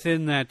even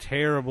within that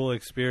terrible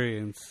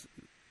experience,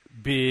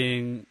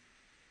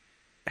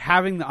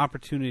 having the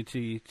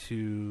opportunity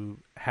to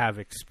have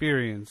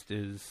experienced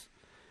is,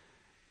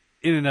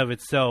 in and of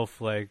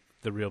itself, like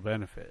the real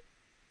benefit.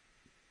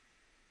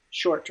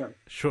 Short term.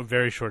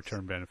 Very short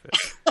term benefit.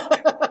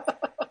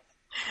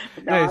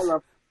 No, nice.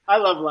 I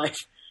love life.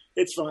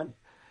 It's fun.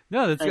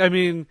 No, I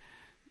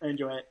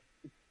enjoy it.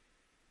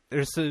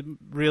 There's some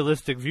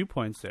realistic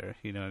viewpoints there.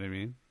 You know what I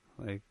mean?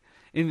 Like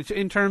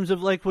in terms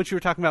of like what you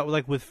were talking about,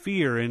 like with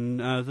fear and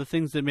the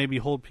things that maybe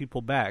hold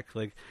people back.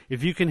 Like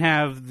if you can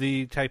have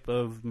the type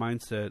of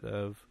mindset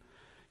of,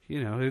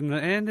 you know, in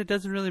the end, it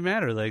doesn't really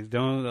matter. Like,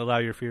 don't allow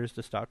your fears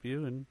to stop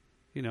you, and,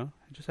 you know,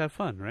 just have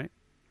fun, right?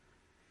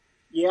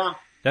 Yeah.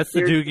 That's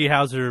the Doogie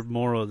Howser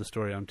moral of the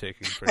story I'm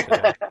taking for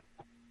today.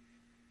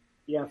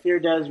 Yeah, fear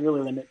does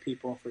really limit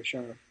people, for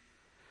sure.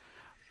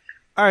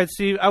 All right,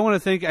 Steve, I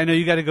want to I know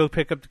you got to go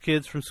pick up the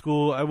kids from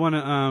school. I want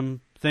to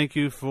thank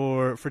you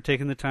for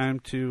taking the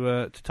time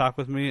to talk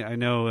with me. I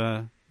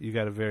know you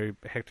got a very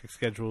hectic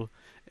schedule,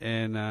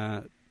 and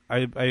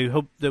I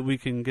hope that we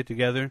can get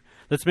together.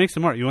 Let's make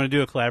some art. You want to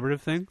do a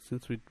collaborative thing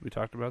since we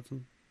talked about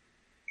some?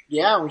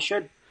 Yeah, we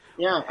should.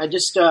 Yeah, I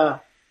just, like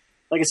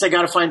I said,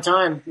 got to find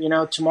time. You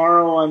know,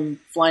 tomorrow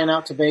I'm flying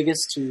out to Vegas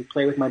to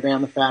play with my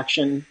band, The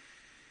Faction.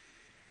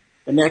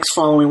 The next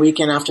following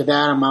weekend after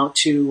that, I'm out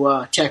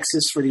to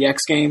Texas for the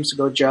X Games to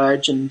go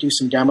judge and do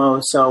some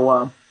demos.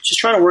 So just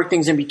trying to work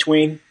things in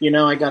between. You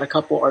know, I got a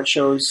couple art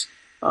shows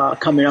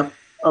coming up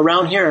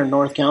around here in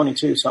North County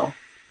too. So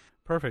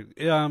perfect.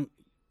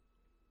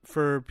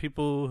 For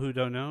people who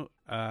don't know,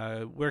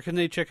 where can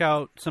they check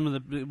out some of the?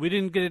 We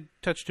didn't get to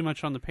touch too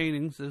much on the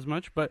paintings as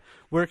much, but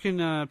where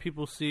can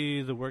people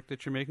see the work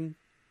that you're making?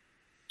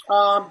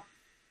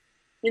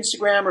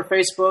 Instagram or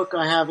Facebook.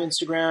 I have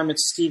Instagram.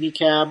 It's Stevie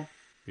Cab.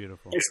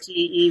 Beautiful.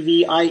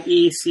 STEVIECAB.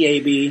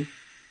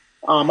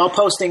 I'll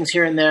post things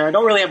here and there. I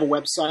don't really have a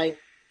website.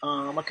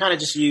 I kind of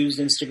just use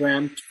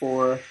Instagram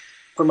for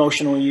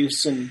promotional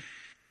use and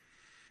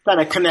kind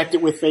of connect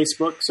it with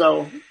Facebook.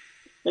 So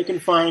they can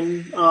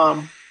find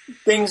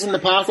things in the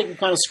past. They can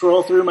kind of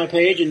scroll through my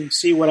page and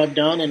see what I've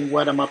done and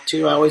what I'm up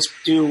to. I always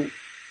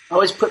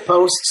put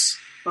posts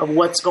of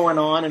what's going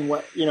on and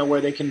what, you know,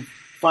 where they can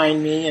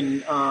find me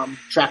and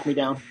track me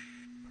down.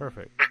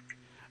 Perfect.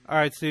 All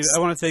right, Steve, I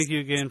want to thank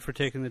you again for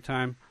taking the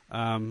time.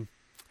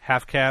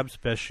 Half Cabs,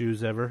 best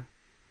shoes ever.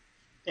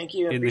 Thank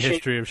you. In the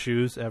history of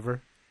shoes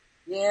ever.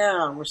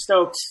 Yeah, we're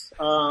stoked.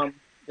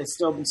 They've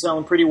still been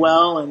selling pretty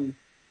well, and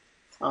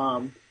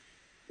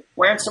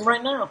wearing some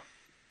right now.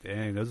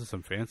 Dang, those are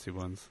some fancy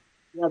ones.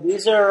 Yeah,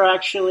 these are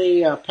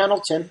actually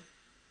Pendleton,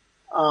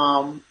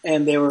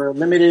 and they were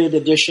limited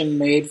edition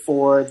made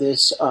for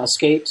this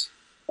Skate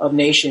of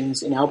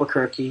Nations in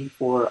Albuquerque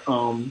for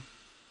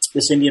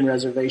this Indian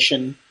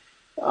reservation.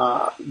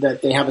 That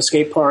they have a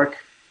skate park,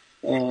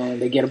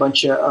 and they get a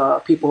bunch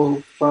of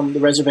people from the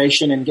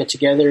reservation and get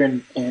together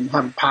and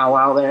have a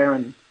powwow there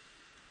and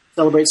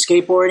celebrate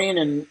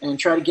skateboarding and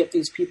try to get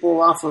these people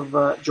off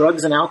of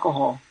drugs and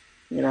alcohol.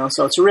 You know,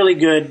 so it's a really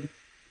good.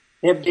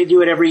 They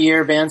do it every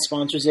year. Van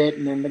sponsors it,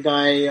 and then the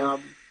guy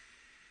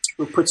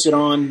who puts it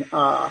on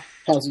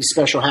has these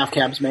special half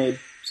cabs made.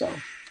 So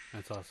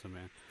that's awesome,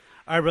 man.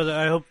 All right, brother.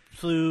 I hope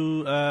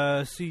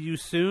to see you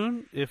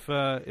soon. If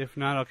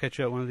not, I'll catch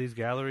you at one of these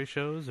gallery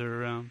shows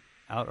or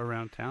out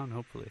around town,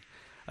 hopefully.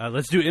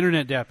 Let's do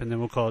Internet Dap, and then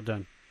we'll call it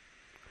done.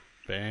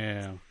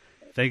 Bam.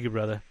 Thank you,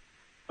 brother.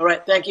 All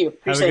right. Thank you. Have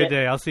Appreciate a good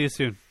day. I'll see you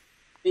soon.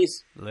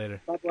 Peace.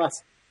 Later. God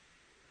bless.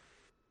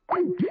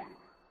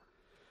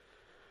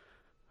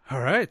 All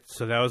right.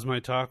 So that was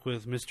my talk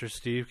with Mr.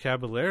 Steve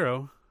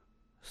Caballero,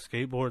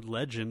 skateboard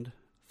legend.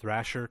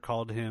 Thrasher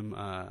called him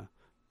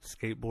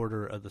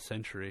skateboarder of the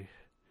century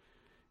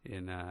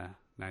in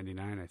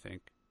 99, I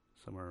think,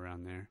 somewhere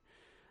around there.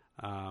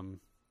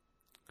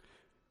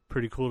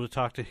 Pretty cool to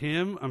talk to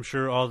him. I'm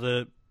sure all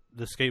the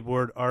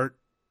skateboard art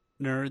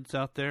nerds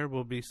out there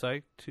will be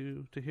psyched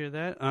to hear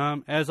that.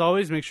 As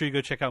always, make sure you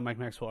go check out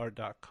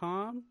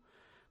MikeMaxwellArt.com.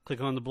 Click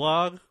on the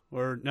blog,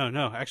 or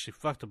no, actually,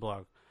 fuck the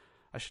blog.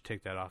 I should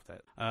take that off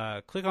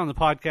that. Click on the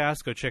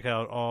podcast. Go check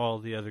out all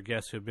the other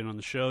guests who have been on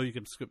the show. You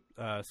can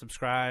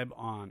subscribe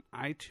on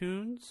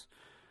iTunes.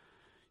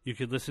 You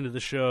could listen to the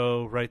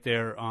show right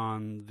there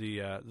on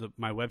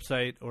my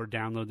website, or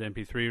download the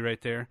MP3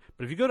 right there.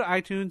 But if you go to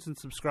iTunes and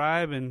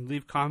subscribe and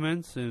leave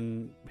comments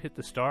and hit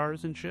the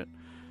stars and shit,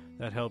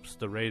 that helps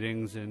the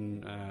ratings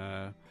and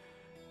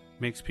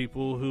makes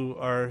people who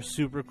are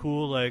super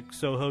cool, like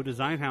Soho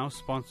Design House,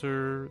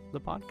 sponsor the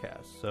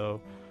podcast.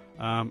 So,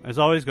 as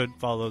always, go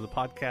follow the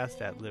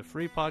podcast at Live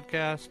Free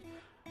Podcast.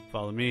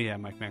 Follow me at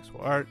Mike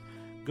Maxwell Art.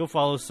 Go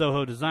follow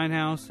Soho Design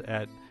House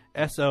at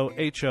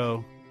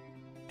SOHODH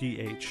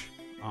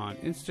on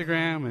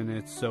Instagram, and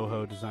it's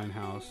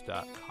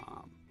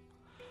SohoDesignHouse.com.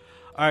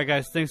 All right,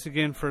 guys, thanks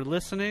again for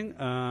listening.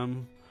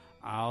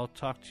 I'll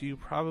talk to you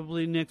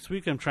probably next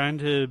week. I'm trying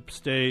to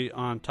stay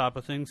on top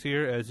of things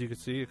here. As you can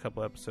see, a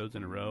couple episodes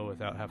in a row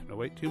without having to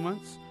wait 2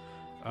 months.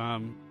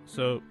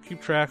 So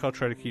keep track. I'll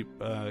try to keep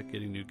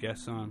getting new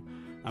guests on.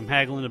 I'm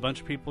haggling a bunch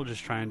of people,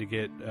 just trying to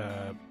get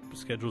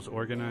schedules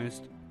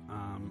organized.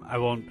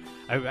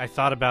 I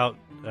thought about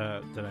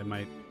that I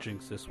might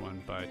jinx this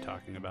one by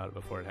talking about it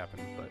before it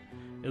happened, but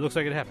it looks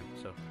like it happened.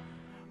 So,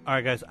 all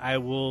right, guys, I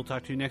will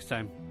talk to you next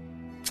time.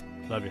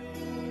 Love you.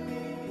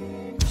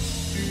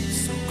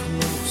 So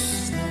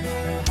close, no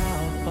matter how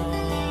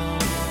far.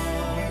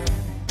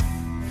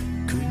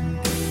 Couldn't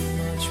be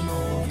much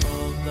more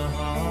from the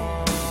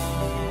heart.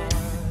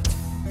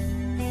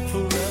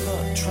 Forever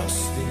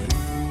trusting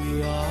who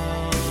we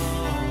are,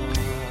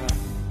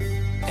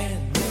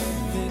 and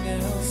nothing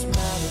else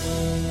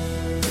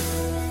matters.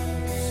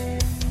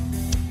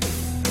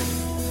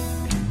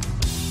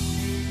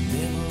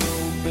 Never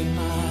opened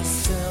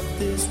myself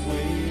this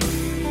way.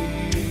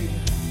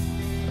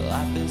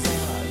 Life is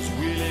ours,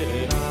 we live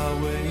it our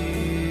way.